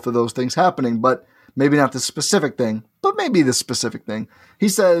opposed to both of those things happening, but maybe not the specific thing, but maybe the specific thing. He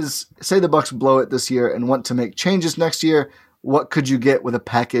says, say the Bucks blow it this year and want to make changes next year. What could you get with a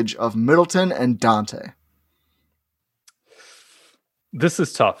package of Middleton and Dante? This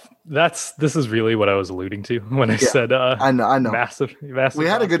is tough. This is really what I was alluding to when I said I know. Massive. We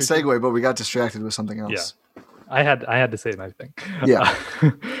had a good segue, but we got distracted with something else. Yeah. I had to say my thing. Yeah.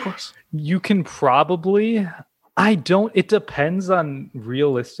 Of course. You can probably it depends on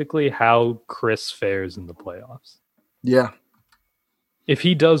realistically how Chris fares in the playoffs. Yeah. If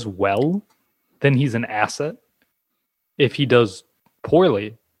he does well, then he's an asset. If he does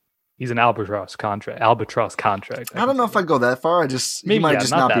poorly, He's an albatross contract. I don't know if I'd go that far. He might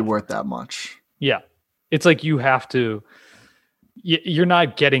just not be worth that much. Yeah. It's like you have to, you're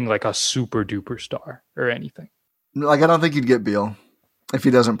not getting like a super duper star or anything. Like, I don't think you'd get Beal if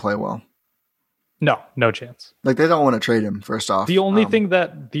he doesn't play well. No chance. Like, they don't want to trade him, first off. The only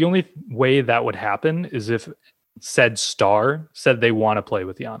way that would happen is if said star said they want to play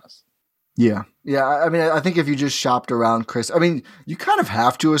with Giannis. Yeah. I mean, I think if you just shopped around Chris, I mean, you kind of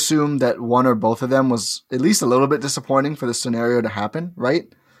have to assume that one or both of them was at least a little bit disappointing for the scenario to happen, right?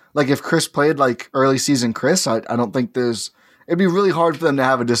 Like, if Chris played like early season Chris, I don't think it'd be really hard for them to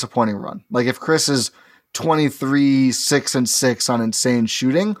have a disappointing run. Like, if Chris is 23, 6 and 6 on insane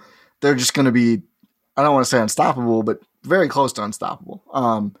shooting, they're just going to be, I don't want to say unstoppable, but very close to unstoppable.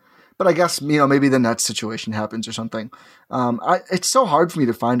 But I guess, maybe the Nets situation happens or something. It's so hard for me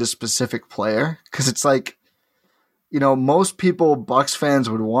to find a specific player because it's like, most people Bucks fans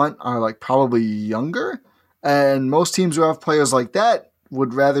would want are like probably younger, and most teams who have players like that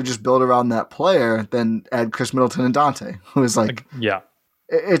would rather just build around that player than add Chris Middleton and Dante, who is like yeah.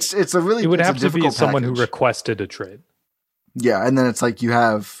 It's a really, it would have to be someone package. Who requested a trade. Yeah, and then it's like you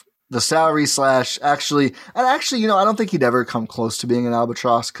have the salary / actually, I don't think he'd ever come close to being an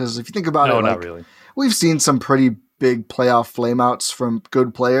albatross because if you think about it, not really. We've seen some pretty big playoff flameouts from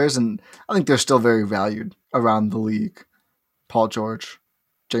good players, and I think they're still very valued around the league. Paul George,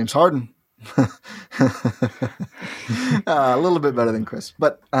 James Harden, a little bit better than Chris,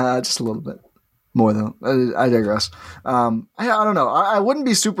 but just a little bit more though. I digress. I don't know. I wouldn't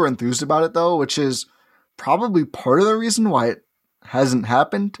be super enthused about it though, which is probably part of the reason why it hasn't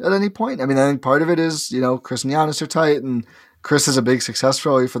happened at any point. I mean, I think part of it is, Chris and Giannis are tight, and Chris is a big success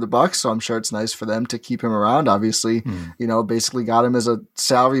story for the Bucks, so I'm sure it's nice for them to keep him around. Obviously, basically got him as a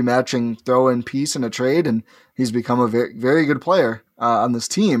salary matching throw-in piece in a trade, and he's become a very, very good player on this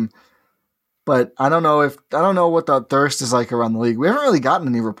team. But I don't know what the thirst is like around the league. We haven't really gotten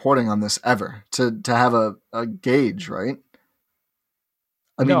any reporting on this ever to have a gauge, right?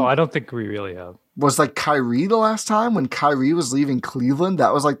 I don't think we really have. Was like Kyrie the last time when Kyrie was leaving Cleveland?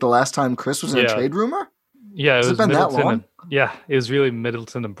 That was like the last time Chris was in a trade rumor? Yeah, it was been that long? It was really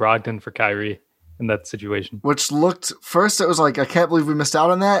Middleton and Brogdon for Kyrie in that situation. Which looked, first it was like, I can't believe we missed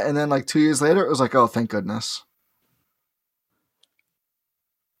out on that. And then like 2 years later, it was like, oh, thank goodness.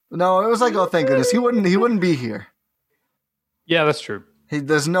 No, it was like, oh, thank goodness. He wouldn't be here. Yeah, that's true.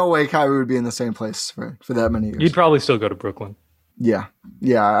 There's no way Kyrie would be in the same place for that many years. He'd probably still go to Brooklyn. Yeah,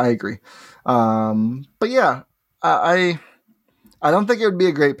 I agree. But yeah, I don't think it would be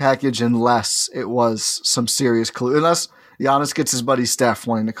a great package unless it was some serious clue. Unless Giannis gets his buddy Steph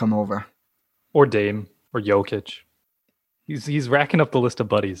wanting to come over, or Dame, or Jokic. He's racking up the list of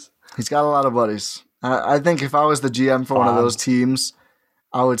buddies. He's got a lot of buddies. I think if I was the GM for one of those teams,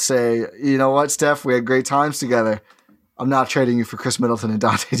 I would say, you know what, Steph, we had great times together. I'm not trading you for Chris Middleton and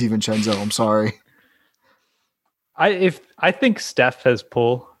Dante DiVincenzo. I'm sorry. I think Steph has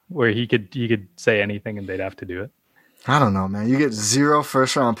pull where he could say anything and they'd have to do it. I don't know, man. You get 0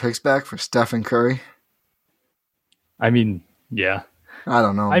 first-round picks back for Steph and Curry. I mean, yeah. I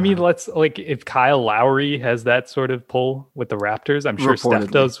don't know. I mean, if Kyle Lowry has that sort of pull with the Raptors, I'm sure Steph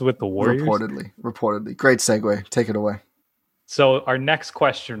does with the Warriors. Reportedly. Great segue. Take it away. So our next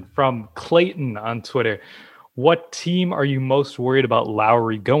question from Clayton on Twitter. What team are you most worried about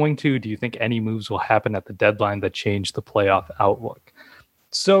Lowry going to? Do you think any moves will happen at the deadline that change the playoff outlook?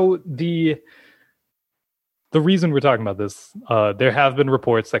 So the reason we're talking about this, there have been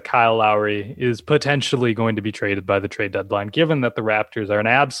reports that Kyle Lowry is potentially going to be traded by the trade deadline, given that the Raptors are an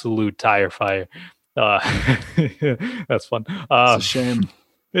absolute tire fire. That's fun. It's a shame.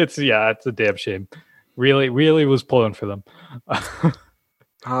 It's a damn shame. Really, really was pulling for them.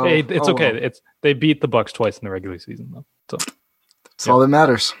 It's okay. Well. They beat the Bucks twice in the regular season, though. So that's all that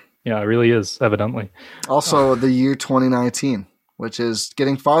matters. Yeah, it really is, evidently. Also, the year 2019, which is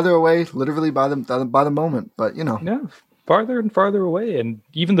getting farther away, literally by the moment. But yeah, farther and farther away, and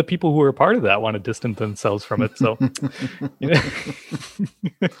even the people who are a part of that want to distance themselves from it. So, but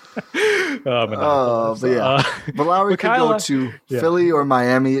yeah, but Lowry could go to Philly or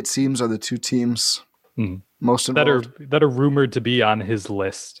Miami. It seems are the two teams most involved that are rumored to be on his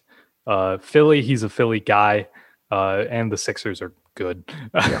list. Philly, he's a Philly guy, and the Sixers are good,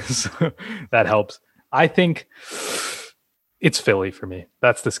 so that helps. I think it's Philly for me.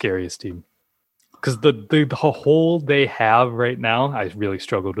 That's the scariest team because the hole they have right now. I really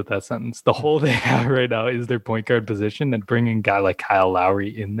struggled with that sentence. The hole they have right now is their point guard position, and bringing a guy like Kyle Lowry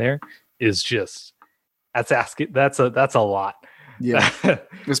in there is just that's a lot. Yeah,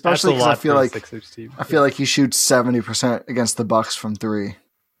 especially because I feel like he shoots 70% against the Bucks from 3.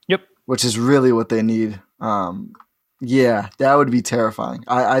 Yep, which is really what they need. Yeah, that would be terrifying.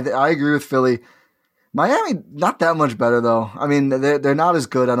 I agree with Philly. Miami, not that much better though. I mean, they're not as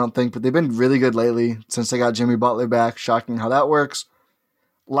good, I don't think, but they've been really good lately since they got Jimmy Butler back. Shocking how that works.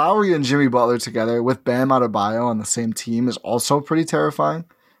 Lowry and Jimmy Butler together with Bam Adebayo on the same team is also pretty terrifying.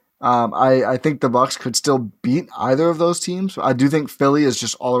 I think the Bucks could still beat either of those teams. I do think Philly is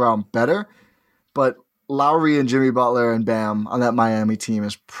just all around better, but Lowry and Jimmy Butler and Bam on that Miami team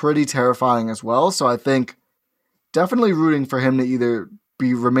is pretty terrifying as well. So I think definitely rooting for him to either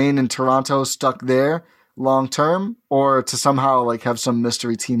remain in Toronto, stuck there long term, or to somehow like have some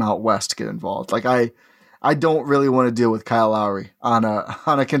mystery team out west get involved. Like I don't really want to deal with Kyle Lowry on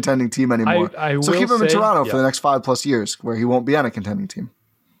a contending team anymore. So keep him in Toronto for the next 5+ years, where he won't be on a contending team.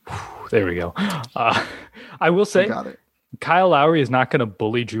 There we go. I will say, Kyle Lowry is not going to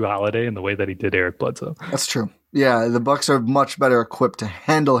bully Drew Holiday in the way that he did Eric Bledsoe. That's true. Yeah, the Bucks are much better equipped to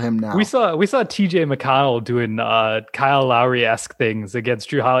handle him now. We saw TJ McConnell doing Kyle Lowry-esque things against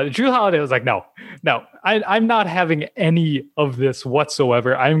Drew Holiday. Drew Holiday was like, no, I'm not having any of this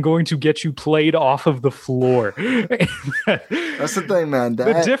whatsoever. I'm going to get you played off of the floor. That's the thing, man.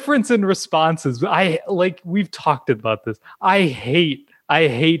 The difference in responses. We've talked about this. I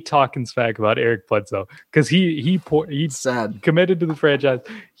hate talking smack about Eric Bledsoe because he's sad, committed to the franchise.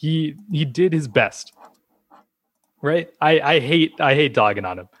 He did his best. Right. I hate dogging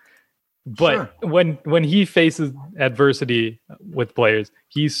on him. But sure, when he faces adversity with players,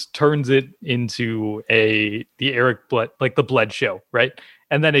 he turns it into the Bled show, right?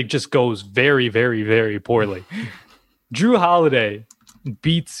 And then it just goes very, very, very poorly. Drew Holiday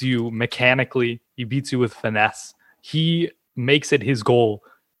beats you mechanically. He beats you with finesse. He makes it his goal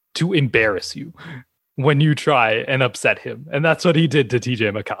to embarrass you when you try and upset him. And that's what he did to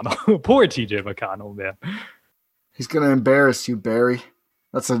TJ McConnell. Poor TJ McConnell, man. He's going to embarrass you, Barry.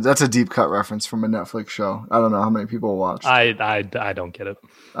 That's a deep cut reference from a Netflix show. I don't know how many people watched. I don't get it.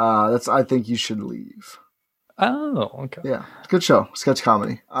 I think you should leave. Oh, okay. Yeah, good show, sketch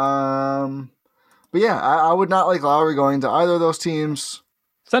comedy. But yeah, I would not like Lowry going to either of those teams.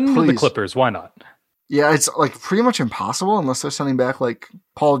 Send him to the Clippers. Why not? Yeah, it's like pretty much impossible unless they're sending back like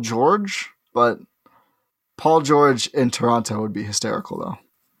Paul George. But Paul George in Toronto would be hysterical, though.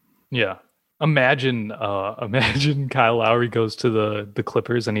 Yeah. Imagine Kyle Lowry goes to the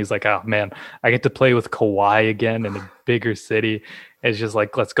Clippers and he's like, oh man, I get to play with Kawhi again in a bigger city. It's just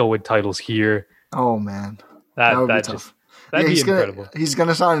like, let's go with titles here. Oh man, that would be tough. That'd be incredible. He's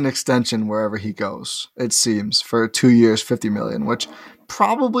gonna sign an extension wherever he goes. It seems for 2 years, $50 million, which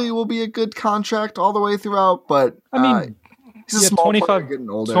probably will be a good contract all the way throughout. But I mean, he's a small 25, player getting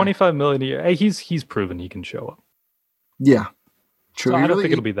older. $25 million a year. Hey, he's proven he can show up. Yeah, true. So I don't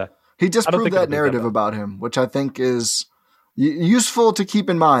think it'll be that. He just proved that narrative about him, which I think is useful to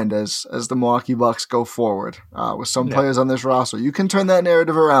keep in mind as the Milwaukee Bucks go forward with some players on this roster. You can turn that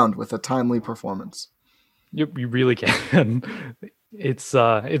narrative around with a timely performance. You really can.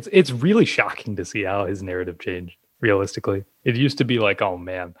 It's really shocking to see how his narrative changed. Realistically, it used to be like, oh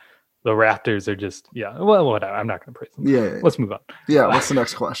man, the Raptors are just well, whatever. I'm not going to praise them. Yeah. Let's move on. Yeah. What's the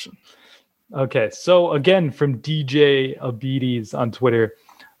next question? Okay, so again from DJ Abides on Twitter.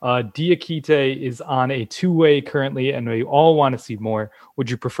 Diakite is on a 2-way currently, and we all want to see more. Would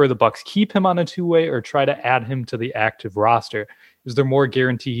you prefer the Bucks keep him on a 2-way or try to add him to the active roster? Is there more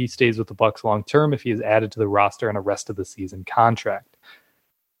guarantee he stays with the Bucks long term if he is added to the roster on a rest of the season contract?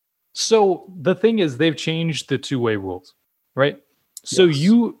 So the thing is, they've changed the 2-way rules, right? So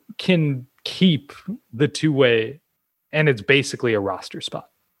you can keep the 2-way, and it's basically a roster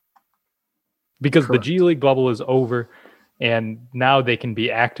spot because the G League bubble is over. And now they can be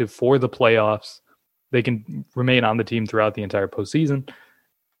active for the playoffs. They can remain on the team throughout the entire postseason.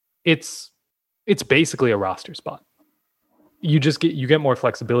 It's basically a roster spot. You get more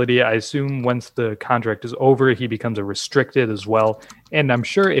flexibility. I assume once the contract is over, he becomes a restricted as well. And I'm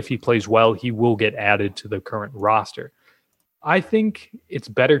sure if he plays well, he will get added to the current roster. I think it's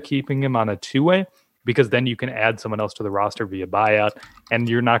better keeping him on a 2-way because then you can add someone else to the roster via buyout, and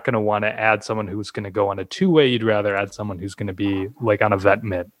you're not going to want to add someone who's going to go on a 2-way. You'd rather add someone who's going to be like on a vet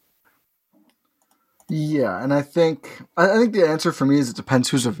mid. Yeah, and I think the answer for me is it depends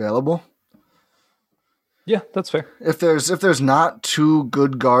who's available. Yeah, that's fair. If there's not 2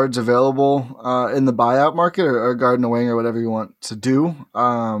 good guards available in the buyout market or a guard and a wing or whatever you want to do,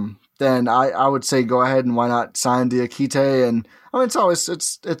 then I would say go ahead and why not sign Diakite. And I mean,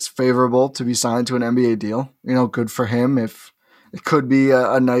 it's favorable to be signed to an NBA deal. You know, good for him. If it could be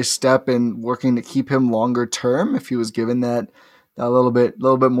a nice step in working to keep him longer term, if he was given that little bit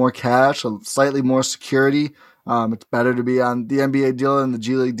more cash, a slightly more security It's better to be on the NBA deal than the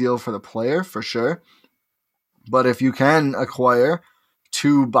G League deal for the player, for sure. But if you can acquire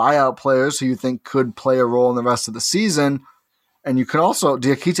 2 buyout players who you think could play a role in the rest of the season, and you can also,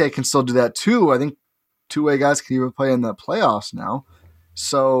 Diakite can still do that too. I think two-way guys can even play in the playoffs now.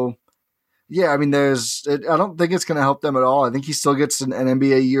 So, yeah, I mean, I don't think it's going to help them at all. I think he still gets an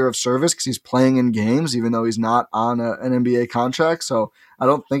NBA year of service because he's playing in games, even though he's not on an NBA contract. So I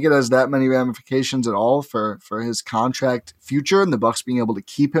don't think it has that many ramifications at all for his contract future and the Bucks being able to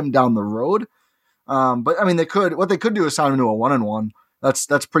keep him down the road. But I mean, what they could do is sign him to a 1-and-1.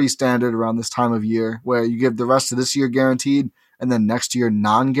 That's pretty standard around this time of year, where you give the rest of this year guaranteed and then next year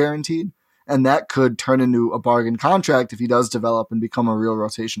non-guaranteed. And that could turn into a bargain contract if he does develop and become a real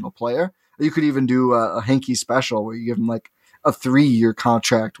rotational player. You could even do a Hinkie special where you give him like a 3-year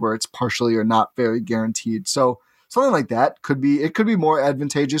contract where it's partially or not very guaranteed. So something like that could be more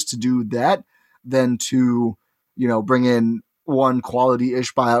advantageous to do that than to, bring in one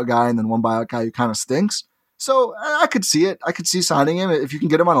quality-ish buyout guy and then one buyout guy who kind of stinks. So I could see it. I could see signing him. If you can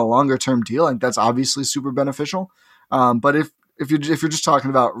get him on a longer-term deal, I think that's obviously super beneficial. But if you're just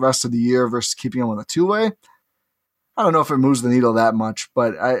talking about rest of the year versus keeping him on a 2-way, I don't know if it moves the needle that much.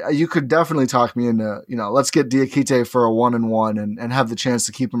 But you could definitely talk me into, let's get Diakite for a 1-and-1 and have the chance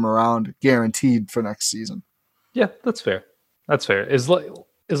to keep him around guaranteed for next season. Yeah, that's fair. That's fair. As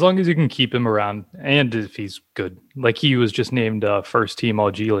long as you can keep him around, and if he's good, like he was just named first team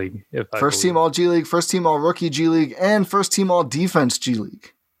All G League. First team All G League, first team All Rookie G League, and first team All Defense G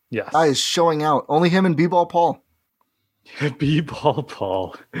League. Yes. Guy is showing out. Only him and B-Ball Paul. B-Ball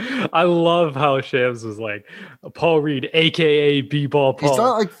Paul. I love how Shams was like Paul Reed, aka B-Ball Paul. He's done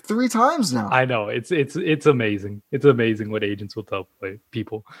it like 3 times now. I know. It's amazing. It's amazing what agents will tell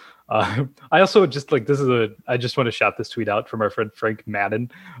people. I also just like I just want to shout this tweet out from our friend Frank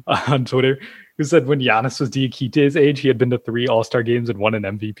Madden on Twitter, who said when Giannis was Diakite's age, he had been to 3 All-Star games and won an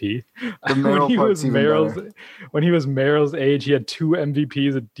MVP. When he was Merrill's age, he had 2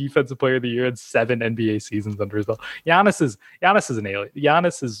 MVPs, a Defensive Player of the Year, and 7 NBA seasons under his belt. Giannis is an alien.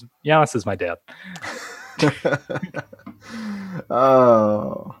 Giannis is my dad.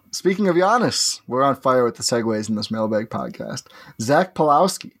 Oh, speaking of Giannis, we're on fire with the segues in this mailbag podcast. Zach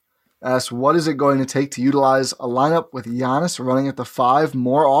Pulowski asks, what is it going to take to utilize a lineup with Giannis running at the 5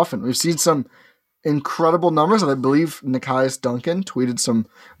 more often? We've seen some incredible numbers, and I believe Nekias Duncan tweeted some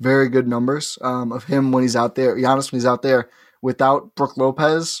very good numbers of him when he's out there, Giannis when he's out there without Brook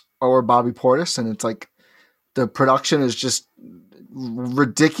Lopez or Bobby Portis, and it's like the production is just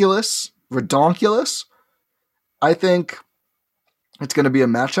ridiculous, redonkulous. I think it's going to be a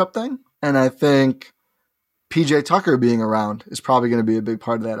matchup thing, and I think PJ Tucker being around is probably going to be a big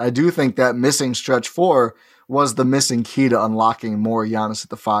part of that. I do think that missing stretch 4 was the missing key to unlocking more Giannis at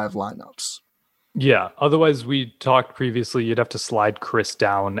the 5 lineups. Yeah, otherwise we talked previously, you'd have to slide Chris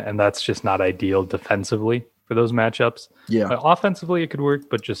down, and that's just not ideal defensively for those matchups. Yeah. Offensively, it could work,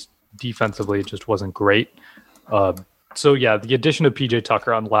 but just defensively, it just wasn't great. So yeah, the addition of PJ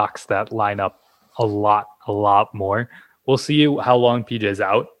Tucker unlocks that lineup a lot more. We'll see how long PJ's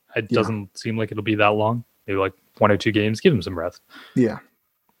out. It doesn't seem like it'll be that long. Maybe like 1 or 2 games. Give him some rest. Yeah.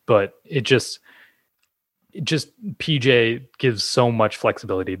 But it just PJ gives so much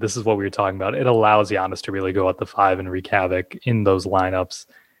flexibility. This is what we were talking about. It allows Giannis to really go at the 5 and wreak havoc in those lineups.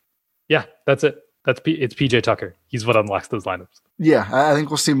 Yeah, that's it. It's PJ Tucker. He's what unlocks those lineups. Yeah, I think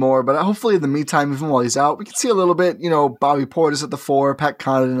we'll see more, but hopefully in the meantime, even while he's out, we can see a little bit, Bobby Portis at the 4, Pat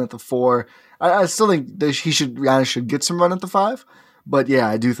Connaughton at the 4. I still think Giannis should get some run at the 5. But yeah,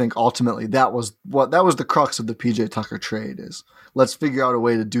 I do think ultimately that was the crux of the PJ Tucker trade is let's figure out a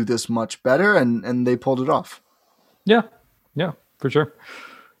way to do this much better, and they pulled it off. Yeah, for sure.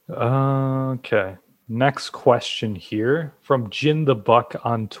 Okay, next question here from Jin the Buck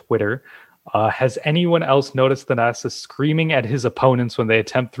on Twitter. Has anyone else noticed Thanasis screaming at his opponents when they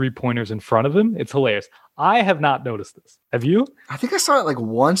attempt 3-pointers in front of him? It's hilarious. I have not noticed this. Have you? I think I saw it like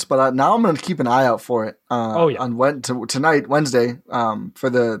once, but now I'm going to keep an eye out for it. On tonight, Wednesday, for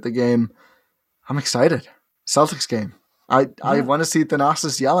the game. I'm excited. Celtics game. I want to see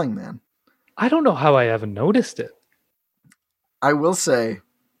Thanasis yelling, man. I don't know how I haven't noticed it. I will say,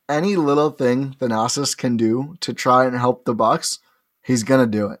 any little thing Thanasis can do to try and help the Bucks, he's going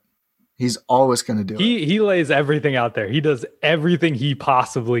to do it. He's always going to do it. He lays everything out there. He does everything he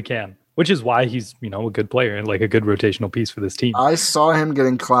possibly can, which is why he's, a good player and like a good rotational piece for this team. I saw him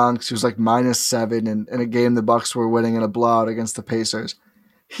getting clowned because he was like -7 in a game the Bucks were winning in a blowout against the Pacers.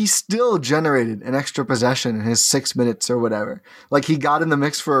 he still generated an extra possession in his 6 minutes or whatever. Like, he got in the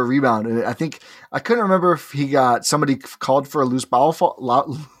mix for a rebound. And I couldn't remember if somebody called for a loose bowel foul.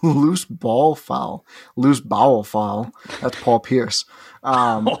 That's Paul Pierce.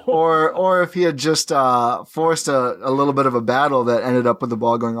 Or if he had just forced a little bit of a battle that ended up with the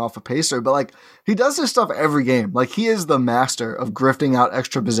ball going off a pacer. But like, he does this stuff every game. Like, he is the master of grifting out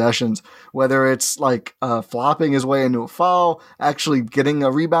extra possessions, whether it's like flopping his way into a foul, actually getting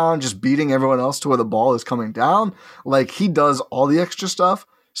a rebound, just beating everyone else to where the ball is coming down. Like, he does all the extra stuff.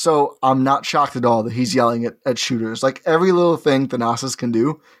 So I'm not shocked at all that he's yelling at shooters. Like, every little thing Thanasis can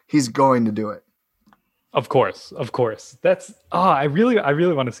do, he's going to do it. Of course. That's I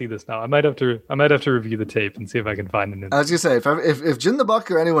really want to see this now. I might have to review the tape and see if I can find it. I was gonna say, if Jin the Buck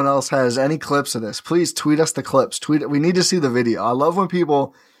or anyone else has any clips of this, please tweet us the clips. We need to see the video. I love when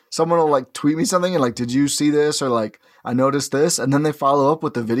someone will like tweet me something and like, did you see this? Or like, I noticed this, and then they follow up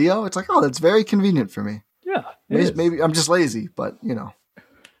with the video. It's like, oh, that's very convenient for me. Yeah, maybe I'm just lazy, but you know.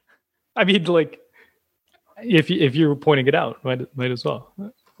 I mean, like, if you're pointing it out, might as well.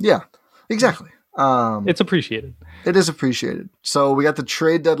 Yeah, exactly. It's appreciated. It is appreciated. So we got the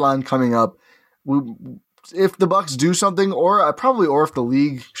trade deadline coming up. If the Bucks do something, or if the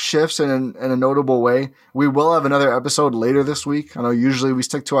league shifts in a notable way, we will have another episode later this week. I know usually we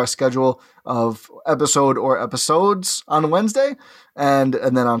stick to our schedule of episode or episodes on Wednesday, and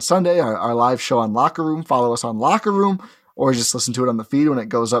then on Sunday our live show on Locker Room. Follow us on Locker Room, or just listen to it on the feed when it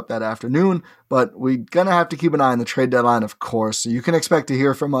goes up that afternoon. But we're going to have to keep an eye on the trade deadline, of course. So you can expect to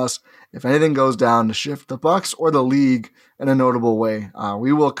hear from us if anything goes down to shift the Bucks or the league in a notable way.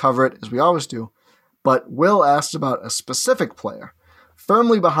 We will cover it as we always do. But Will asked about a specific player,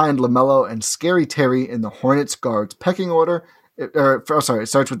 firmly behind LaMelo and Scary Terry in the Hornets guards pecking order. It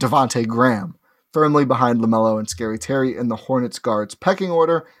starts with Devontae Graham. Firmly behind LaMelo and Scary Terry in the Hornets guards pecking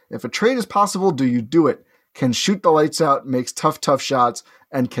order. If a trade is possible, do you do it? Can shoot the lights out, makes tough shots,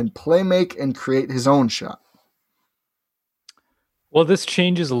 and can play make and create his own shot. Well, this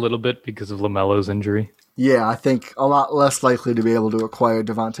changes a little bit because of LaMelo's injury. Yeah, I think a lot less likely to be able to acquire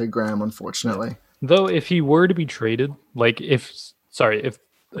Devontae Graham, unfortunately. Though, if he were to be traded, like if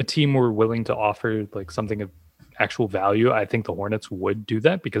a team were willing to offer like something of actual value, I think the Hornets would do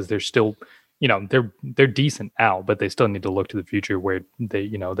that because they're still, they're decent now, but they still need to look to the future where they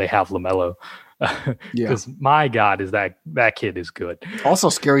have LaMelo. Because my God, is that kid is good. Also,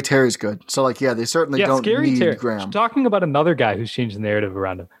 Scary Terry's good. So they certainly don't need Terry. Graham. Talking about another guy who's changed the narrative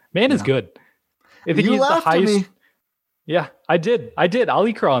around him. Man is good. I think he's the highest. Me. Yeah, I did. I'll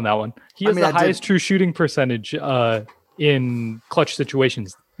e-crawl on that one. He has the highest true shooting percentage in clutch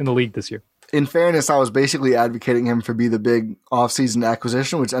situations in the league this year. In fairness, I was basically advocating him for be the big offseason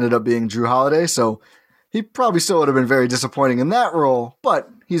acquisition, which ended up being Drew Holiday. So he probably still would have been very disappointing in that role, but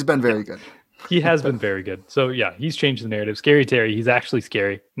he's been very good. He has been very good. So yeah, he's changed the narrative. Scary Terry, he's actually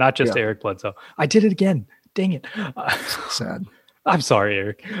scary, not just Eric Bledsoe. I did it again. Dang it. Sad. I'm sorry,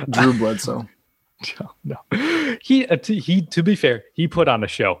 Eric. Drew Bledsoe. No. He to be fair, he put on a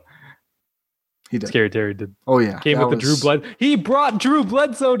show. He did. Scary Terry did. Oh yeah. Came with the Drew Bledsoe. He brought Drew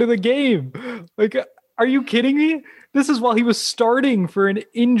Bledsoe to the game. Like, are you kidding me? This is while he was starting for an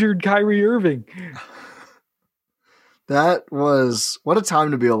injured Kyrie Irving. What a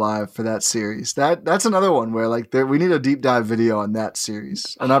time to be alive for that series. That's another one where we need a deep dive video on that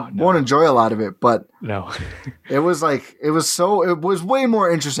series. And won't enjoy a lot of it, but no. it was way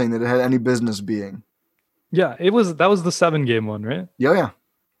more interesting than it had any business being. Yeah, that was the 7-game one, right? Yeah.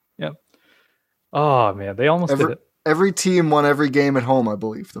 Oh man, they almost did it. Every team won every game at home, I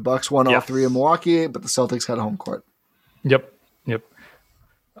believe. The Bucks won all 3 in Milwaukee, but the Celtics had home court. Yep.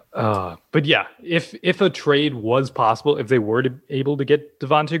 But yeah, if a trade was possible, if they were able to get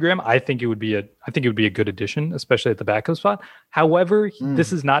Devontae Graham, I think it would be a good addition, especially at the backup spot. However,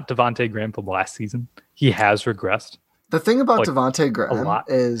 this is not Devontae Graham from last season. He has regressed. The thing about Devontae Graham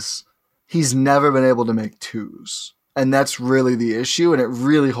is he's never been able to make twos. And that's really the issue, and it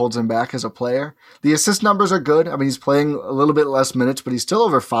really holds him back as a player. The assist numbers are good. I mean, he's playing a little bit less minutes, but he's still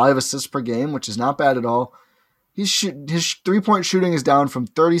over 5 assists per game, which is not bad at all. His 3-point shooting is down from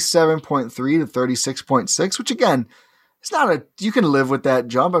 37.3 to 36.6, which again, it's not you can live with that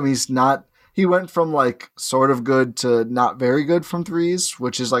jump. I mean, he went from sort of good to not very good from threes,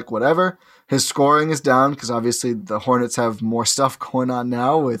 which is whatever. His scoring is down because obviously the Hornets have more stuff going on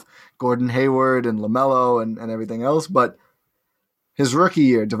now with Gordon Hayward and LaMelo and everything else. But his rookie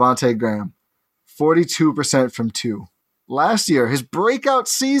year, Devontae Graham, 42% from 2. Last year, his breakout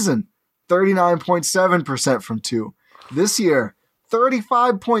season, 39.7% from 2. This year,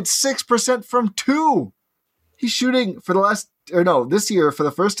 35.6% from 2. He's shooting for the last this year, for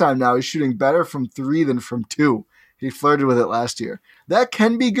the first time now, he's shooting better from 3 than from 2. He flirted with it last year. That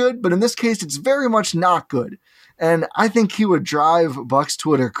can be good, but in this case, it's very much not good. And I think he would drive Bucks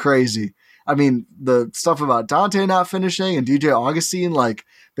Twitter crazy. I mean, the stuff about Dante not finishing and DJ Augustine like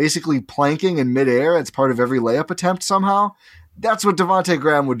basically planking in midair as part of every layup attempt somehow. That's what Devontae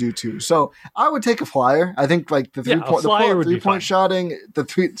Graham would do too. So I would take a flyer. I think like the 3-point shotting, the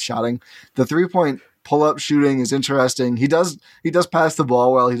 3-point pull-up shooting is interesting. He does pass the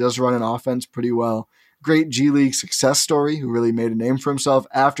ball well. He does run an offense pretty well. Great G League success story who really made a name for himself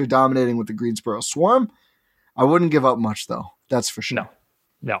after dominating with the Greensboro Swarm. I wouldn't give up much though. That's for sure.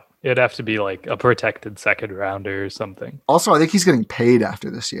 No, it'd have to be like a protected second rounder or something. Also, I think he's getting paid after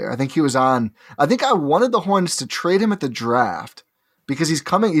this year. I think I wanted the Hornets to trade him at the draft because he's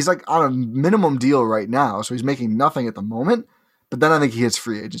like on a minimum deal right now. So he's making nothing at the moment. But then I think he hits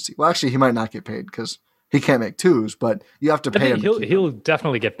free agency. Well, actually, he might not get paid because he can't make twos, but you have to pay him. He'll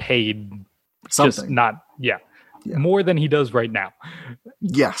definitely get paid. Something. Just not, more than he does right now.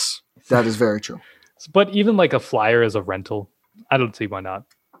 Yes, that is very true. But even like a flyer as a rental, I don't see why not.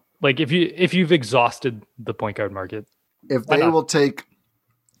 Like if you've exhausted the point guard market, if they will take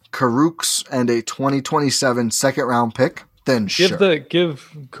Karooks and a 2027 second round pick, then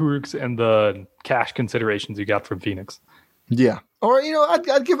give Karooks and the cash considerations you got from Phoenix. Yeah, or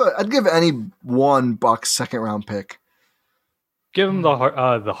I'd give any one Bucks second round pick. Give him the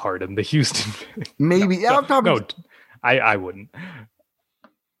Harden, the Houston. Maybe. I wouldn't.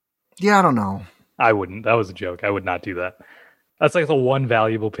 Yeah, I don't know. I wouldn't. That was a joke. I would not do that. That's like the one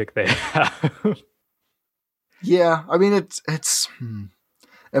valuable pick they have. Yeah, I mean it's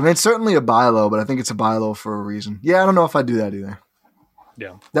certainly a buy low, but I think it's a buy low for a reason. Yeah, I don't know if I'd do that either.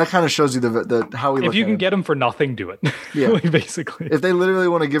 Yeah, that kind of shows you the how we. If you can get him for nothing, do it. Yeah, basically. If they literally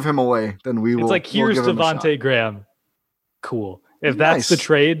want to give him away, then we will. It's like here's Devontae Graham. Cool. If that's the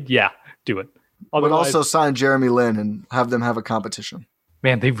trade, do it. But also sign Jeremy Lin and have them have a competition.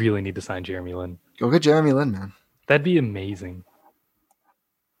 Man, they really need to sign Jeremy Lin. Go get Jeremy Lin, man. That'd be amazing.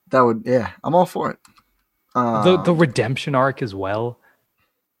 That would, I'm all for it. The redemption arc as well.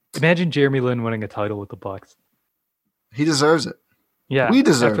 Imagine Jeremy Lin winning a title with the Bucks. He deserves it. Yeah, we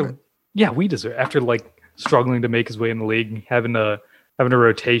deserve it. Yeah, we deserve it. After like struggling to make his way in the league, having a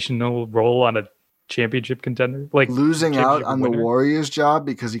rotational role on a championship contender, like losing out on the Warriors job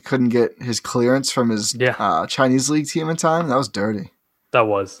because he couldn't get his clearance from his Chinese league team in time. That was dirty. That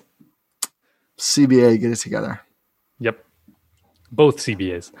was. CBA, get it together. Yep. Both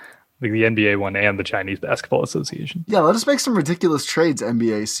CBAs, like the NBA one and the Chinese Basketball Association. Yeah, let us make some ridiculous trades,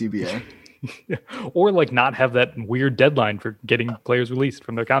 NBA, CBA. Or like not have that weird deadline for getting players released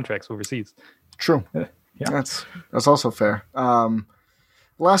from their contracts overseas. True. Yeah. That's also fair.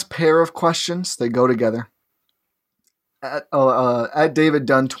 Last pair of questions, they go together. At David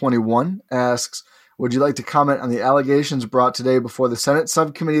Dunn 21 asks, would you like to comment on the allegations brought today before the Senate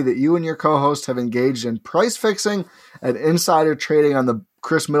subcommittee that you and your co-host have engaged in price fixing and insider trading on the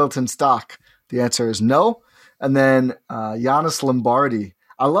Chris Middleton stock? The answer is no. And then Giannis Lombardi.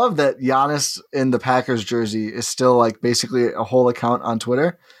 I love that Giannis in the Packers jersey is still like basically a whole account on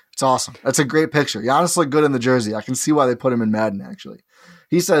Twitter. It's awesome. That's a great picture. Giannis looked good in the jersey. I can see why they put him in Madden, actually.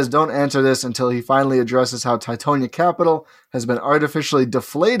 He says, don't answer this until he finally addresses how Titonia Capital has been artificially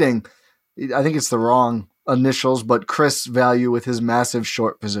deflating, I think it's the wrong initials, but Chris' value with his massive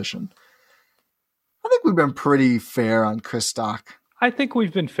short position. I think we've been pretty fair on Chris stock. I think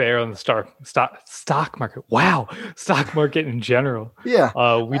we've been fair on the stock market. Wow. Stock market in general. Yeah.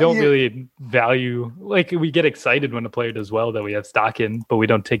 We don't really value, like we get excited when a player does well that we have stock in, but we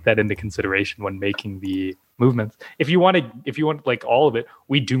don't take that into consideration when making the movements. If you want like all of it,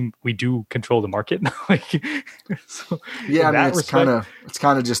 we do control the market. Yeah, I mean, it's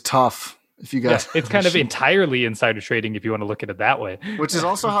kind of just tough. If you guys, it's kind of entirely insider trading if you want to look at it that way. Which is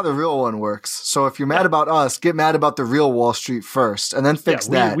also how the real one works. So if you're mad about us, get mad about the real Wall Street first, and then fix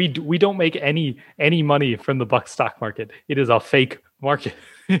that. We don't make any money from the Bucks stock market. It is a fake market.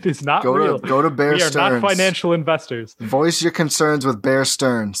 It is not real. Go to Bear Stearns. We are not financial investors. Voice your concerns with Bear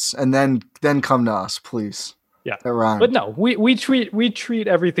Stearns, and then come to us, please. Yeah, but no, we treat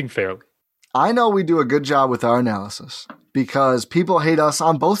everything fairly. I know we do a good job with our analysis because people hate us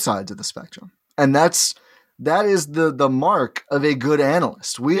on both sides of the spectrum. And that is the mark of a good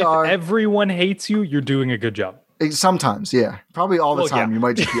analyst. If everyone hates you, you're doing a good job. Sometimes, yeah. Probably all the time. Yeah. You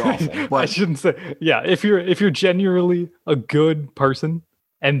might just be awful. But I shouldn't say. Yeah, if you're genuinely a good person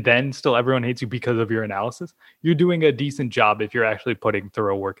and then still everyone hates you because of your analysis, you're doing a decent job if you're actually putting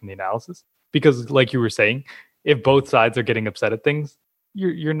thorough work in the analysis. Because like you were saying, if both sides are getting upset at things,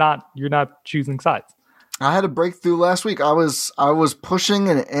 you're not choosing sides. I had a breakthrough last week. I was pushing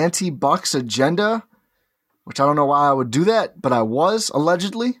an anti-Bucks agenda, which I don't know why I would do that, but I was,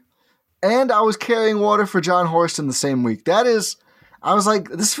 allegedly. And I was carrying water for John Horston the same week. I was like,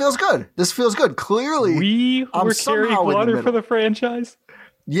 this feels good. This feels good. Clearly, we were carrying water for the franchise.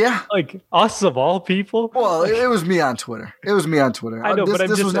 Yeah. Like, us of all people. Well, it was me on Twitter. I know, but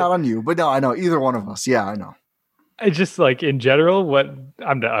this was not on you. But no, I know. Either one of us. Yeah, I know. I just, like, in general,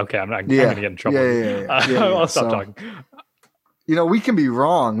 I'm not going to get in trouble. I'll stop talking. You know, we can be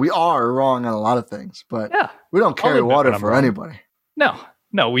wrong. We are wrong on a lot of things, but we don't carry water for anybody.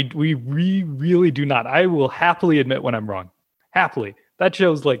 No, we really do not. I will happily admit when I'm wrong. Happily. That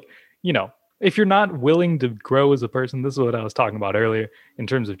shows, like, you know, if you're not willing to grow as a person, this is what I was talking about earlier in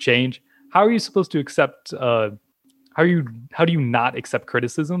terms of change. How are you supposed to accept, how do you not accept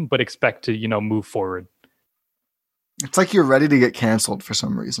criticism, but expect to, you know, move forward? It's like you're ready to get canceled for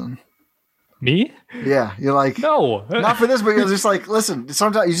some reason. Me? Yeah. You're like, no, not for this, but you're just like, listen,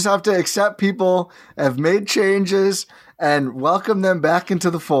 sometimes you just have to accept people have made changes and welcome them back into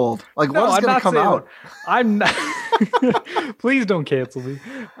the fold. Like, what is going to come out? I'm not. Please don't cancel me.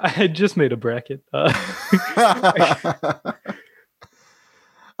 I just made a bracket. I'm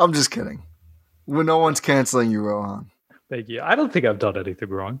just kidding. When no one's canceling you, Rohan. Thank you. I don't think I've done anything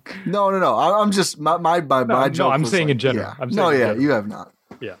wrong. No. I'm just my joke. No, I'm saying like, in general. Yeah. You have not.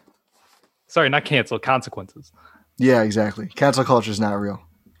 Yeah. Sorry, not cancel. Consequences. Yeah, exactly. Cancel culture is not real.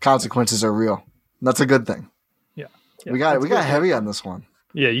 Consequences are real. That's a good thing. Yeah. We got heavy on this one.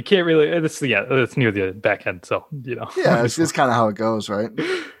 Yeah, you can't really. It's near the back end, so you know. Yeah, it's kind of how it goes, right?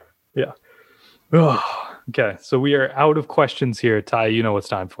 Yeah. Oh, okay, so we are out of questions here, Ty. You know what's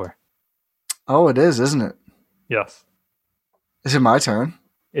time for? Oh, it is, isn't it? Yes. Is it my turn?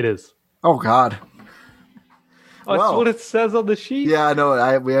 It is. Oh God. Oh, that's what it says on the sheet. Yeah, I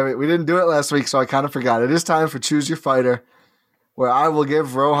know. We didn't do it last week, so I kind of forgot. It is time for Choose Your Fighter, where I will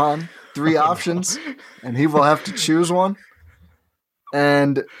give Rohan 3 options, and he will have to choose one.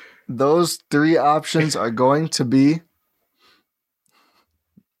 And those 3 options are going to be.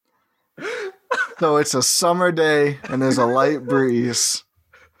 So it's a summer day, and there's a light breeze,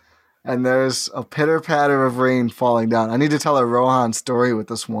 and there's a pitter patter of rain falling down. I need to tell a Rohan story with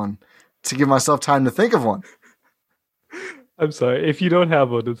this one to give myself time to think of one. I'm sorry. If you don't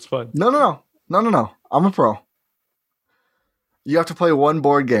have one, it's fine. No. I'm a pro. You have to play one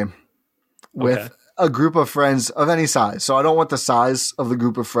board game with a group of friends of any size. So I don't want the size of the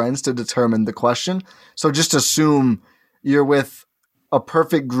group of friends to determine the question. So just assume you're with a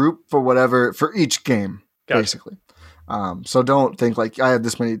perfect group for each game, basically. So don't think like I have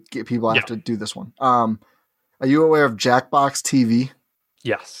this many people I have to do this one. Are you aware of Jackbox TV?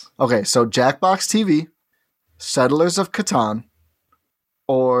 Yes. Okay, so Jackbox TV, Settlers of Catan,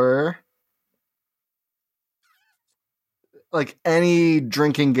 or like any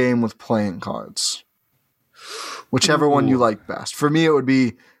drinking game with playing cards. Whichever one you like best. For me, it would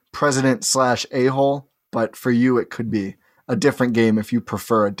be President/A-hole, but for you, it could be a different game if you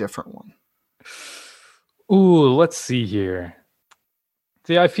prefer a different one. Ooh, let's see here.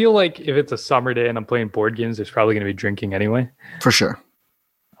 See, I feel like if it's a summer day and I'm playing board games, there's probably going to be drinking anyway. For sure.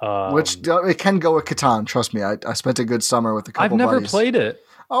 Which it can go with Catan. Trust me, I spent a good summer with a couple buddies. I've never played it.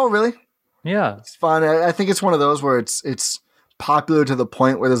 Oh, really? Yeah. It's fun. I think it's one of those where it's popular to the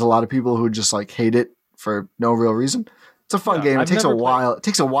point where there's a lot of people who just like hate it for no real reason. It's a fun game. It takes a while. It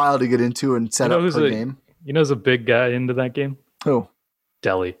takes a while to get into and set up for a game. You know who's a big guy into that game? Who?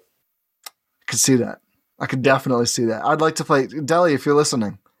 Deli. I could see that. I could definitely see that. I'd like to play Deli if you're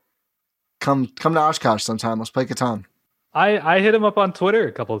listening. Come to Oshkosh sometime. Let's play Catan. I hit him up on Twitter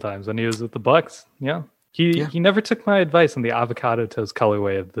a couple of times when he was with the Bucks. Yeah. He never took my advice on the avocado toast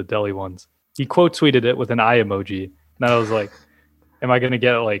colorway of the Deli ones. He quote tweeted it with an eye emoji. And I was like, am I going to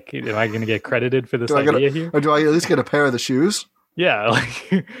get credited for this idea here? Or do I at least get a pair of the shoes? Yeah.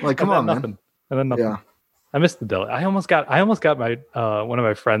 Like come on, nothing. Man. And then nothing. Yeah. I missed the Deli. I almost got my one of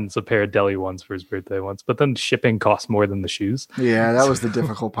my friends a pair of Deli ones for his birthday once, but then shipping cost more than the shoes. Yeah, that was the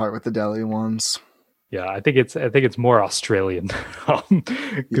difficult part with the Deli ones. Yeah, I think it's more Australian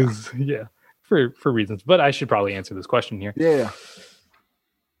because for reasons. But I should probably answer this question here. Yeah.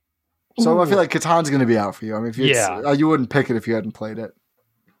 So I feel like Catan's going to be out for you. I mean, you wouldn't pick it if you hadn't played it.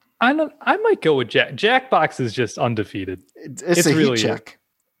 I might go with Jackbox is just undefeated. It's a heat check.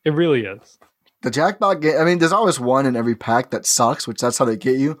 It really is. The Jackbox game, I mean, there's always one in every pack that sucks, which that's how they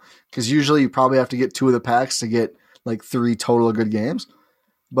get you. Because usually you probably have to get 2 of the packs to get like 3 total good games.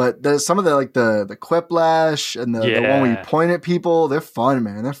 But there's some of the like the Quiplash and the one where you point at people, they're fun,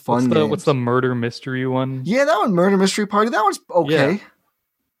 man. They're fun games. What's the murder mystery one? Yeah, that one, Murder Mystery Party. That one's okay.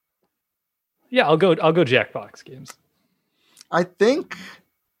 Yeah, I'll go Jackbox games. I think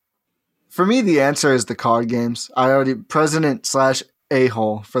for me the answer is the card games. President /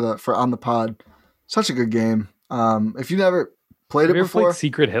 a-hole for on the pod. Such a good game. If you never played Have it you before, ever played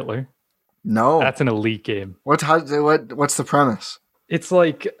Secret Hitler? no. That's an elite game. What's the premise? It's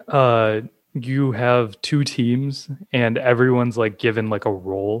like you have two teams and everyone's like given like a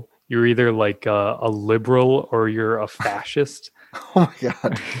role. You're either like a liberal or you're a fascist. Oh my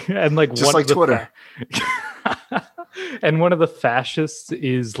god! And like just like Twitter. And one of the fascists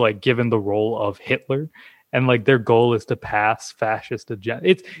is like given the role of Hitler, and like their goal is to pass fascist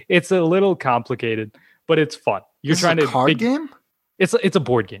agenda. It's a little complicated, but it's fun. You're trying to card game. It's a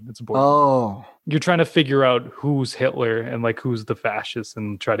board game. It's a board. Oh, game. You're trying to figure out who's Hitler and like who's the fascist,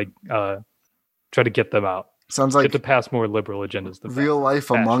 and try to get them out. Sounds like get to pass more liberal agendas. Real life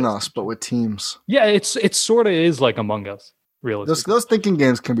Among Us, but with teams. Yeah, it sort of is like Among Us. Realistically, those thinking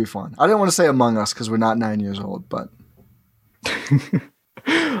games can be fun. I didn't want to say Among Us because we're not 9 years old, but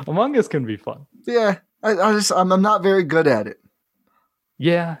Among Us can be fun. Yeah, I'm not very good at it.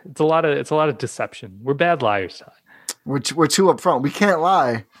 Yeah, it's a lot of deception. We're bad liars, Ty. We're too upfront. We can't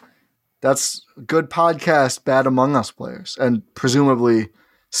lie. That's good podcast, bad Among Us players, and presumably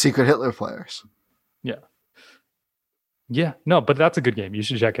Secret Hitler players. Yeah. Yeah, no, but that's a good game. You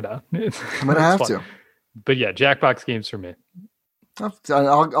should check it out. I'm gonna have to. But yeah, Jackbox games for me.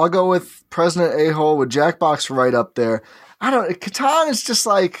 I'll go with President A-hole with Jackbox right up there. Catan is just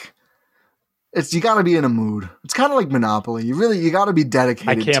like you got to be in a mood. It's kind of like Monopoly. You got to be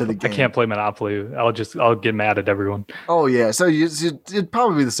dedicated to the game. I can't play Monopoly. I'll get mad at everyone. Oh yeah, so it'd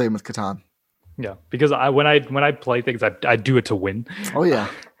probably be the same with Catan. Yeah, because when I play things, I do it to win. Oh yeah.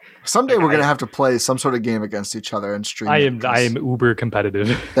 Someday we're gonna have to play some sort of game against each other and stream. I am uber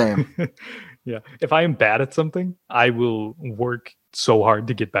competitive. Same. Yeah. If I am bad at something, I will work so hard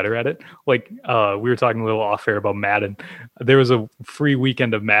to get better at it. Like we were talking a little off air about Madden. There was a free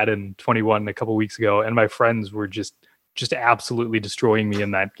weekend of Madden 21 a couple weeks ago, and my friends were just absolutely destroying me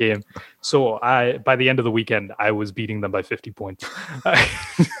in that game. So by the end of the weekend, I was beating them by 50 points.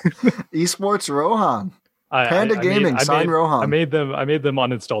 Esports Rohan. Panda Gaming, sign Rohan. I made them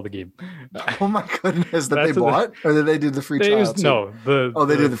uninstall the game. Oh my goodness, they bought? Or did they do the free trial? No,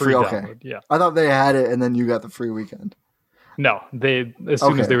 they did the free. Okay, download, yeah. I thought they had it, and then you got the free weekend. No, as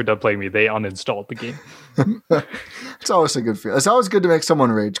soon as they were done playing me, they uninstalled the game. It's always a good feeling. It's always good to make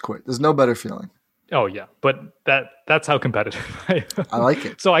someone rage quit. There's no better feeling. Oh yeah, but that's how competitive I am. I like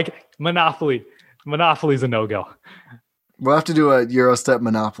it. So Monopoly's a no-go. We'll have to do a Eurostep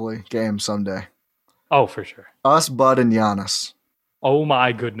Monopoly game someday. Oh, for sure. Us, Bud, and Giannis. Oh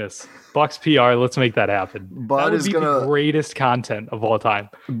my goodness. Bucks PR, let's make that happen. Bud is the greatest content of all time.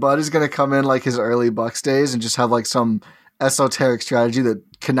 Bud is going to come in like his early Bucks days and just have like some esoteric strategy that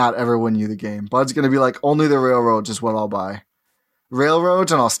cannot ever win you the game. Bud's going to be like, only the railroads is what I'll buy.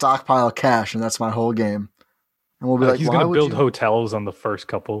 Railroads, and I'll stockpile cash, and that's my whole game. And we'll be like, he's going to build hotels on the first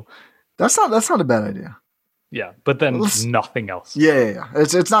couple. That's not a bad idea. Yeah, but then nothing else. Yeah.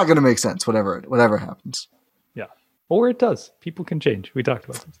 It's not going to make sense, whatever happens. Yeah. Or it does. People can change. We talked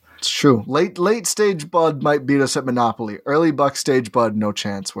about this. It's true. Late stage Bud might beat us at Monopoly. Early Buck stage Bud, no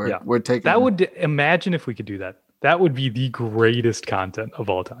chance. We're taking that. Imagine if we could do that. That would be the greatest content of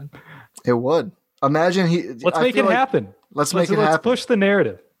all time. It would. Imagine Let's make it happen. Let's make it happen. Let's push the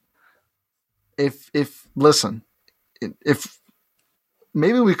narrative. If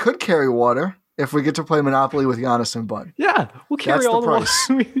maybe we could carry water if we get to play Monopoly with Giannis and Bud. Yeah, we'll carry all the price.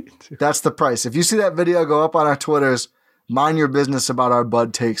 water we need to. That's the price. If you see that video go up on our Twitters, mind your business about our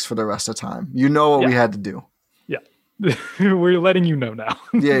Bud takes for the rest of the time. You know what we had to do. Yeah. We're letting you know now.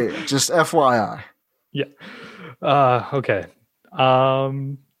 yeah, just FYI. Yeah. Okay. Are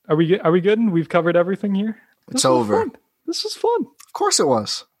we good? We've covered everything here. It's over. This was fun. Of course it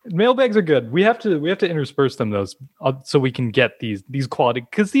was. Mailbags are good. We have to intersperse them those so we can get these quality,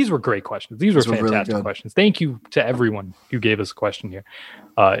 because these were great questions. These were fantastic questions. Thank you to everyone who gave us a question here.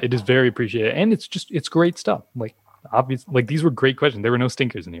 It is very appreciated, and it's great stuff. Like obvious, like these were great questions. There were no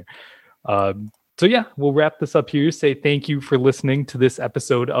stinkers in here. So yeah, we'll wrap this up here. Say thank you for listening to this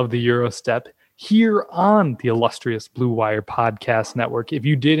episode of the Eurostep here on the illustrious Blue Wire Podcast Network. If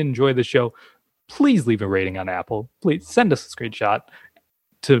you did enjoy the show, please leave a rating on Apple. Please send us a screenshot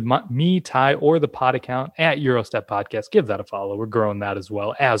to me, Ty, or the pod account at Eurostep Podcast. Give that a follow. We're growing that as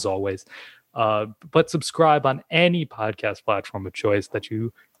well, as always. But subscribe on any podcast platform of choice that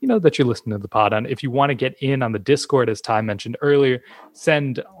you're listening to the pod on. If you want to get in on the Discord, as Ty mentioned earlier,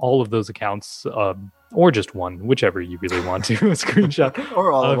 send all of those accounts, or just one, whichever you really want to, a screenshot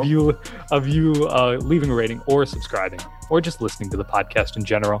or all of you leaving a rating or subscribing. or just listening to the podcast in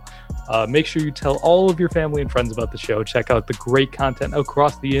general. Make sure you tell all of your family and friends about the show. Check out the great content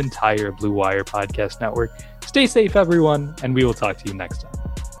across the entire Blue Wire podcast network. Stay safe, everyone, and we will talk to you next time.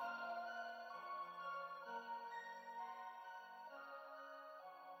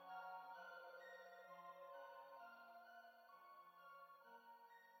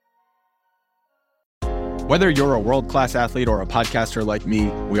 Whether you're a world-class athlete or a podcaster like me,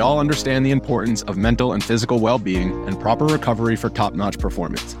 we all understand the importance of mental and physical well-being and proper recovery for top-notch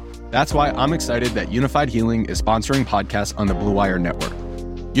performance. That's why I'm excited that Unified Healing is sponsoring podcasts on the Blue Wire Network.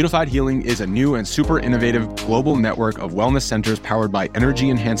 Unified Healing is a new and super innovative global network of wellness centers powered by Energy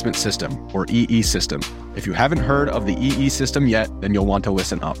Enhancement System, or EE System. If you haven't heard of the EE System yet, then you'll want to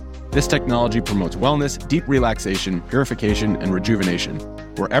listen up. This technology promotes wellness, deep relaxation, purification, and rejuvenation.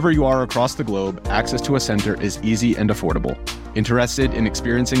 Wherever you are across the globe, access to a center is easy and affordable. Interested in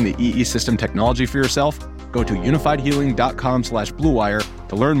experiencing the EE System technology for yourself? Go to unifiedhealing.com/bluewire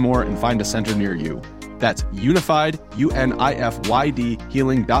to learn more and find a center near you. That's unified, UNIFYD,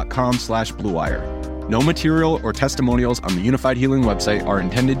 healing.com/bluewire. No material or testimonials on the Unified Healing website are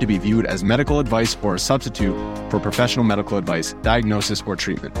intended to be viewed as medical advice or a substitute for professional medical advice, diagnosis, or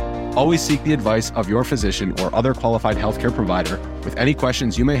treatment. Always seek the advice of your physician or other qualified healthcare provider with any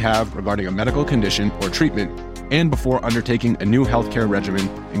questions you may have regarding a medical condition or treatment and before undertaking a new healthcare regimen,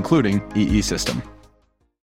 including EE System.